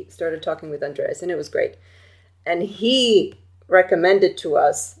 so he started talking with Andreas, and it was great. And he recommended to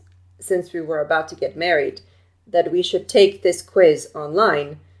us, since we were about to get married, that we should take this quiz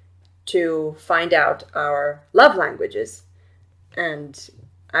online to find out our love languages. And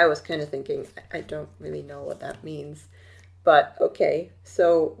I was kind of thinking, I don't really know what that means. But okay,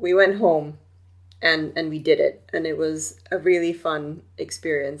 so we went home and we did it. And it was a really fun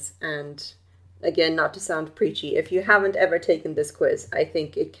experience. And again, not to sound preachy, if you haven't ever taken this quiz, I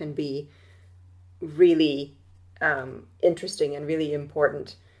think it can be really interesting and really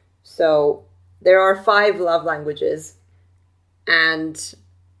important. So there are 5 love languages. And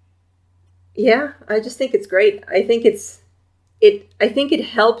yeah, I just think it's great. I think it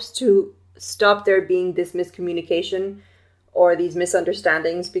helps to stop there being this miscommunication or these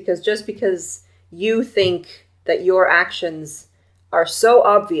misunderstandings, because just because you think that your actions are so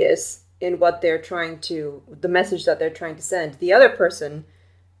obvious in what they're trying to, the message that they're trying to send, the other person,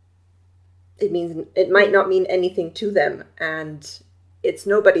 it might not mean anything to them, and it's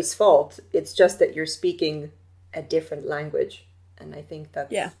nobody's fault. It's just that you're speaking a different language, and I think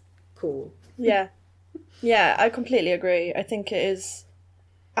that's cool. Yeah. Yeah, I completely agree. I think it is.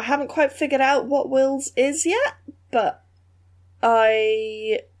 I haven't quite figured out what Will's is yet, but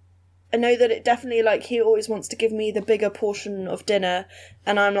I know that it definitely, like, he always wants to give me the bigger portion of dinner,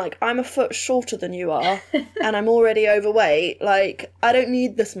 and I'm like, I'm a foot shorter than you are, and I'm already overweight, like, I don't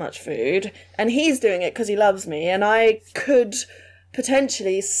need this much food, and he's doing it because he loves me, and I could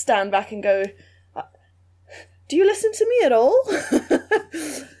potentially stand back and go, do you listen to me at all?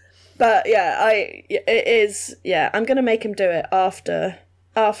 But yeah, I'm going to make him do it after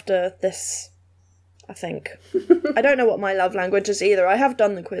this, I think. I don't know what my love language is either. I have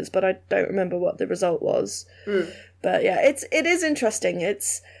done the quiz, but I don't remember what the result was. But yeah, it is interesting.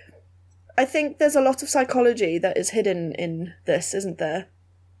 I think there's a lot of psychology that is hidden in this, isn't there?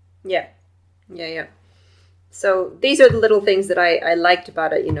 Yeah. So these are the little things that I liked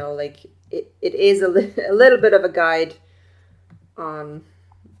about it, like it is a little bit of a guide on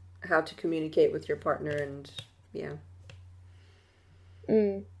how to communicate with your partner, and yeah.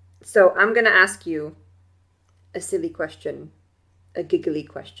 So I'm going to ask you a silly question, a giggly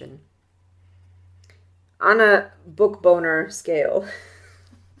question. On a book boner scale,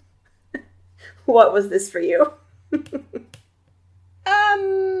 what was this for you?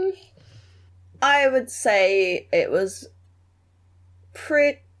 I would say it was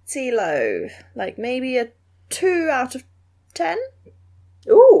pretty low, like maybe a 2 out of 10.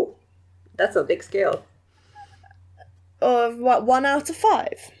 Ooh, that's a big scale. Or what, 1 out of 5?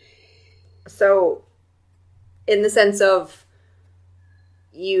 So, in the sense of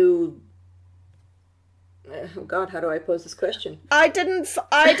you... Oh God, how do I pose this question? I didn't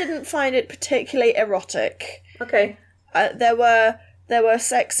find it particularly erotic. Okay. There were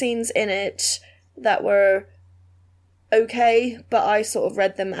sex scenes in it that were okay, but I sort of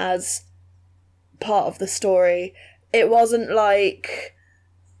read them as part of the story. It wasn't like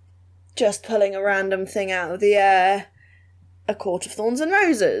just pulling a random thing out of the air, A Court of Thorns and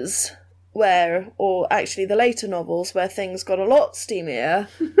Roses, or actually the later novels where things got a lot steamier.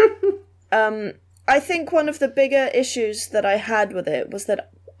 I think one of the bigger issues that I had with it was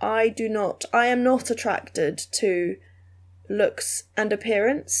that I am not attracted to looks and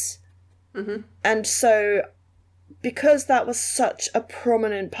appearance. Mm-hmm. And so, because that was such a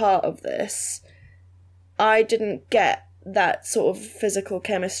prominent part of this, I didn't get that sort of physical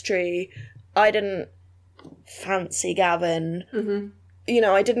chemistry. I didn't fancy Gavin. Mm-hmm. You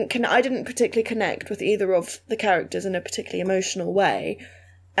know, I didn't particularly connect with either of the characters in a particularly emotional way.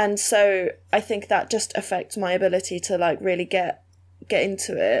 And so I think that just affects my ability to, like, really get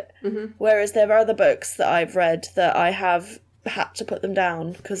into it. Mm-hmm. Whereas there are other books that I've read that I have had to put them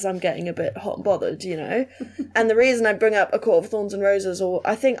down because I'm getting a bit hot and bothered, you know. And the reason I bring up A Court of Thorns and Roses, or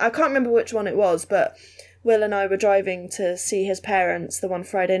I can't remember which one it was, but Will and I were driving to see his parents the one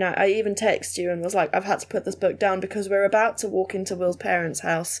Friday night. I even texted you and was like, I've had to put this book down because we're about to walk into Will's parents'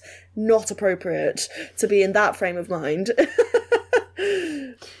 house. Not appropriate to be in that frame of mind.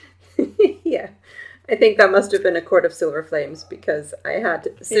 Yeah. I think that must have been A Court of Silver Flames, because I had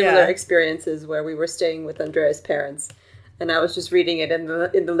similar experiences where we were staying with Andrea's parents, and I was just reading it in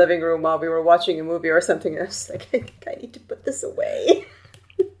the living room while we were watching a movie or something, and I was like, I think I need to put this away.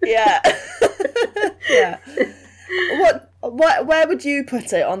 Yeah. Yeah. Where would you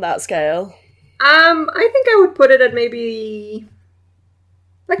put it on that scale? I think I would put it at maybe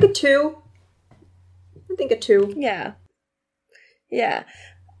like a 2. I think a 2. Yeah. Yeah.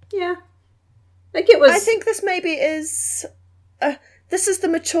 Yeah. Like it was... I think this maybe is... this is the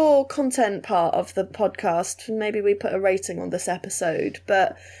mature content part of the podcast. Maybe we put a rating on this episode,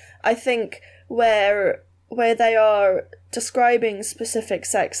 but I think where they are describing specific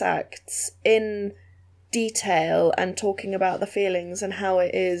sex acts in detail and talking about the feelings and how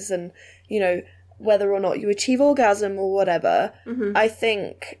it is, and, you know, whether or not you achieve orgasm or whatever, mm-hmm. I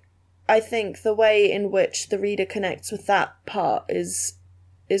think the way in which the reader connects with that part is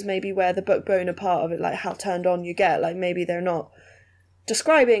maybe where the book boner part of it, like how turned on you get. Like, maybe they're not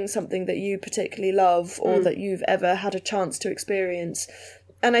describing something that you particularly love or that you've ever had a chance to experience.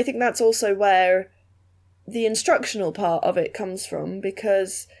 And I think that's also where the instructional part of it comes from,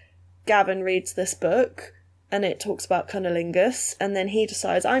 because Gavin reads this book and it talks about cunnilingus, and then he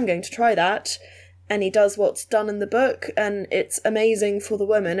decides, I'm going to try that, and he does what's done in the book, and it's amazing for the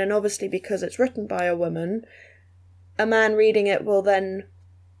woman. And obviously, because it's written by a woman, a man reading it will then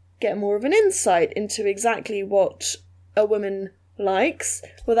get more of an insight into exactly what a woman likes,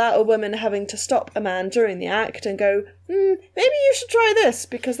 without a woman having to stop a man during the act and go, maybe you should try this,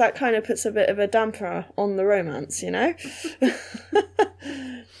 because that kind of puts a bit of a damper on the romance, you know?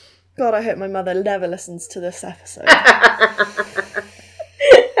 God, I hope my mother never listens to this episode.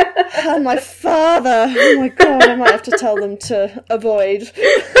 And my father, oh my God, I might have to tell them to avoid.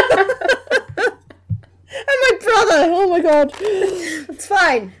 And my brother, oh my God. It's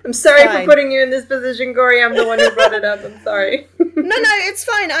fine. I'm sorry for putting you in this position, Corey. I'm the one who brought it up. I'm sorry. No, it's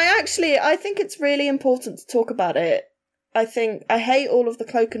fine. I think it's really important to talk about it. I hate all of the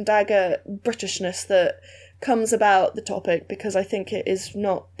cloak and dagger Britishness that comes about the topic, because I think it is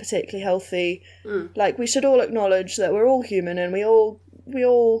not particularly healthy. Like, we should all acknowledge that we're all human, and we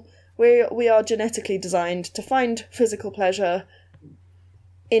are genetically designed to find physical pleasure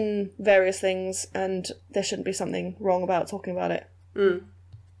in various things, and there shouldn't be something wrong about talking about it.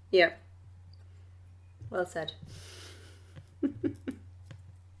 Yeah. Well said.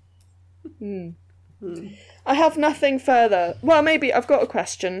 I have nothing further. Well, maybe I've got a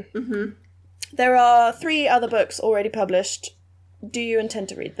question. Mm-hmm. There are 3 other books already published. Do you intend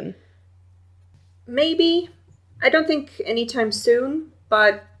to read them? Maybe. I don't think anytime soon,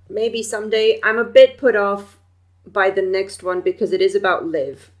 but maybe someday. I'm a bit put off by the next one because it is about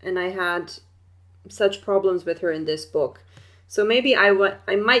Liv, and I had such problems with her in this book. So maybe I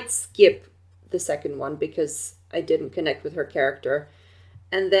might skip the second one because I didn't connect with her character.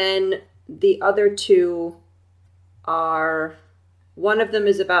 And then the other 2 are... One of them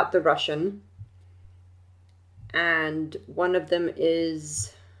is about the Russian, and one of them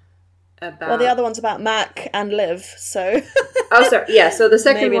is about... Well, the other one's about Mac and Liv, so... Oh, sorry. Yeah, so the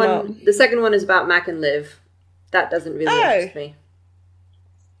second Maybe one... not. The second one is about Mac and Liv. That doesn't really interest me.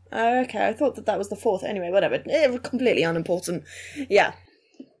 Oh, okay. I thought that was the 4th. Anyway, whatever. Completely unimportant. Yeah.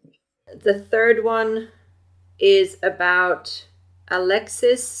 The third one is about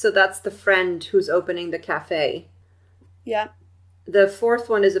Alexis. So that's the friend who's opening the cafe. Yeah. The 4th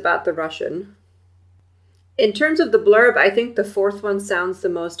one is about the Russian. In terms of the blurb, I think the 4th one sounds the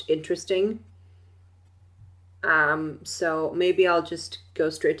most interesting. So maybe I'll just go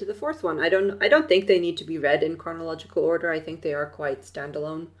straight to the 4th one. I don't think they need to be read in chronological order. I think they are quite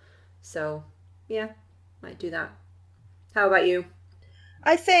standalone. So, yeah, might do that. How about you?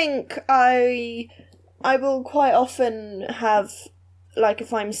 I think I will quite often have, like,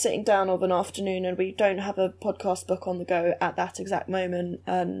 if I'm sitting down of an afternoon and we don't have a podcast book on the go at that exact moment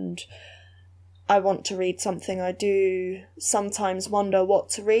and I want to read something, I do sometimes wonder what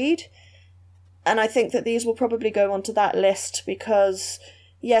to read. And I think that these will probably go onto that list because,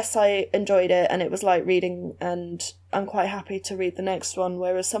 yes, I enjoyed it and it was like reading and I'm quite happy to read the next one,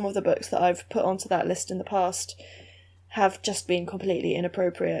 whereas some of the books that I've put onto that list in the past have just been completely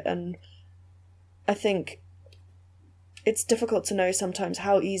inappropriate. And I think it's difficult to know sometimes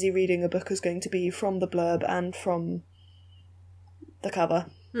how easy reading a book is going to be from the blurb and from the cover.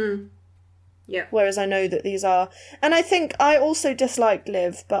 Yeah. Whereas I know that these are... And I think I also disliked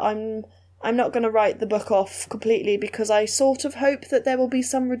Liv, but I'm not going to write the book off completely because I sort of hope that there will be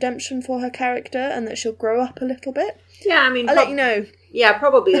some redemption for her character and that she'll grow up a little bit. Yeah, I mean... I'll let you know. Yeah,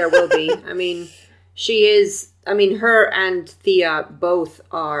 probably there will be. I mean, she is... I mean, her and Thea both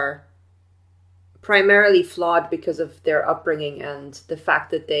are primarily flawed because of their upbringing and the fact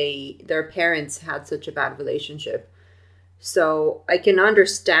that their parents had such a bad relationship. So I can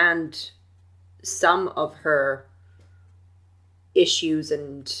understand some of her issues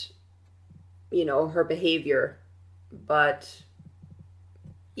and, you know, her behavior. But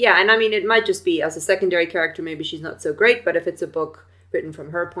yeah, and I mean, it might just be as a secondary character, maybe she's not so great, but if it's a book written from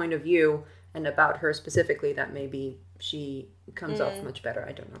her point of view and about her specifically, that maybe she comes off much better.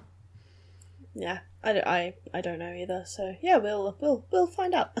 I don't know. Yeah, I don't know either. So yeah, we'll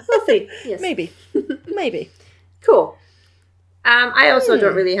find out. We'll see. Yes. Maybe. Cool. I also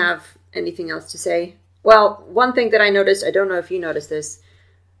don't really have anything else to say. Well, one thing that I noticed, I don't know if you noticed this.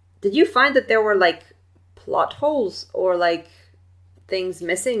 Did you find that there were like plot holes or like things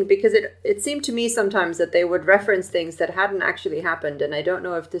missing? Because it seemed to me sometimes that they would reference things that hadn't actually happened, and I don't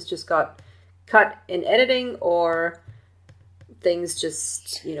know if this just got cut in editing or things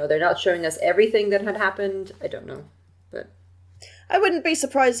just, you know, they're not showing us everything that had happened. I don't know, but I wouldn't be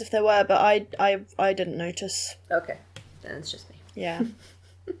surprised if there were, but I didn't notice. Okay, then it's just me. Yeah.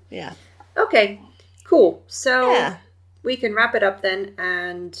 Yeah. Okay, cool. So yeah. We can wrap it up then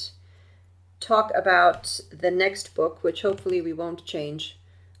and talk about the next book, which hopefully we won't change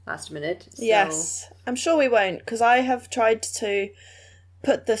last minute. So. Yes, I'm sure we won't, because I have tried to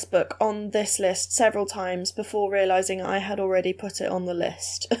put this book on this list several times before realising I had already put it on the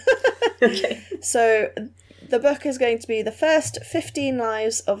list. Okay. So the book is going to be The First 15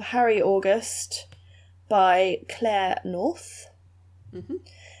 Lives of Harry August by Claire North. Mm-hmm.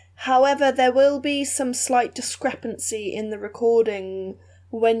 However, there will be some slight discrepancy in the recording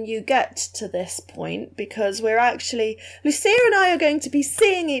when you get to this point, because Lucia and I are going to be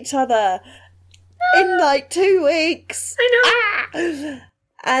seeing each other in like 2 weeks. I know.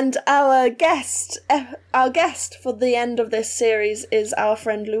 And our guest for the end of this series is our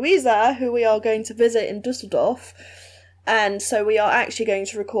friend Louisa, who we are going to visit in Dusseldorf. And so we are actually going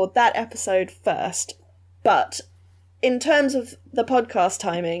to record that episode first. But in terms of the podcast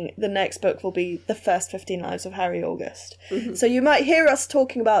timing, the next book will be The First 15 Lives of Harry August. Mm-hmm. So you might hear us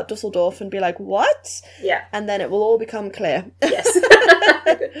talking about Dusseldorf and be like, what? Yeah. And then it will all become clear. Yes.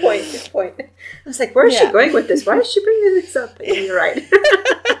 Good point. I was like, where is she going with this? Why is she bringing this up? And you're right.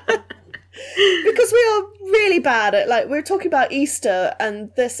 Because we are really bad at, we're talking about Easter,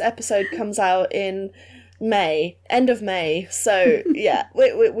 and this episode comes out in May, end of May, so yeah,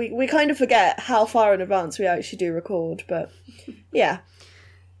 we kind of forget how far in advance we actually do record, but yeah.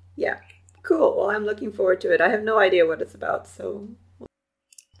 Yeah, cool. Well, I'm looking forward to it. I have no idea what it's about, so...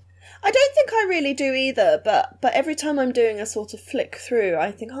 I don't think I really do either, but every time I'm doing a sort of flick through,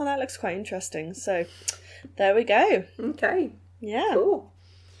 I think, oh, that looks quite interesting, so there we go. Okay. Yeah. Cool.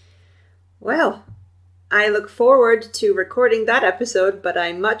 Well, I look forward to recording that episode, but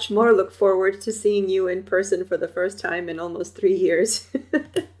I much more look forward to seeing you in person for the first time in almost 3 years.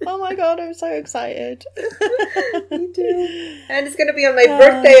 Oh my god, I'm so excited. Me too. And it's going to be on my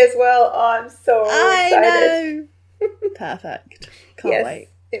birthday as well. Oh, I'm so excited. I know. Perfect. Can't wait.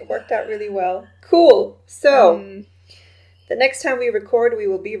 It worked out really well. Cool. So, the next time we record, we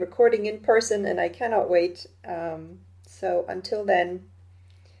will be recording in person, and I cannot wait. So, until then,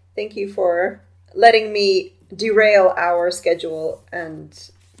 thank you for letting me derail our schedule and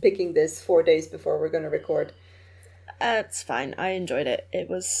picking this 4 days before we're going to record. It's fine. I enjoyed it. It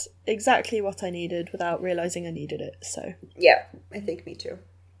was exactly what I needed without realising I needed it, so... Yeah, I think me too.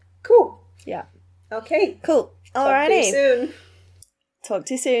 Cool. Yeah. Okay. Cool. Alrighty. Talk to you soon. Talk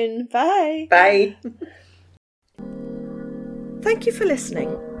to you soon. Bye. Bye. Thank you for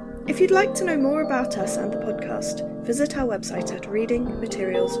listening. If you'd like to know more about us and the podcast, visit our website at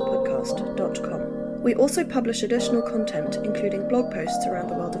readingmaterialspodcast.com. We also publish additional content, including blog posts around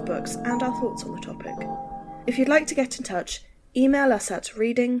the world of books and our thoughts on the topic. If you'd like to get in touch, email us at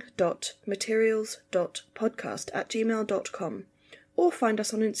reading.materials.podcast@gmail.com or find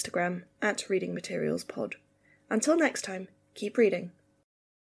us on Instagram at readingmaterialspod. Until next time, keep reading.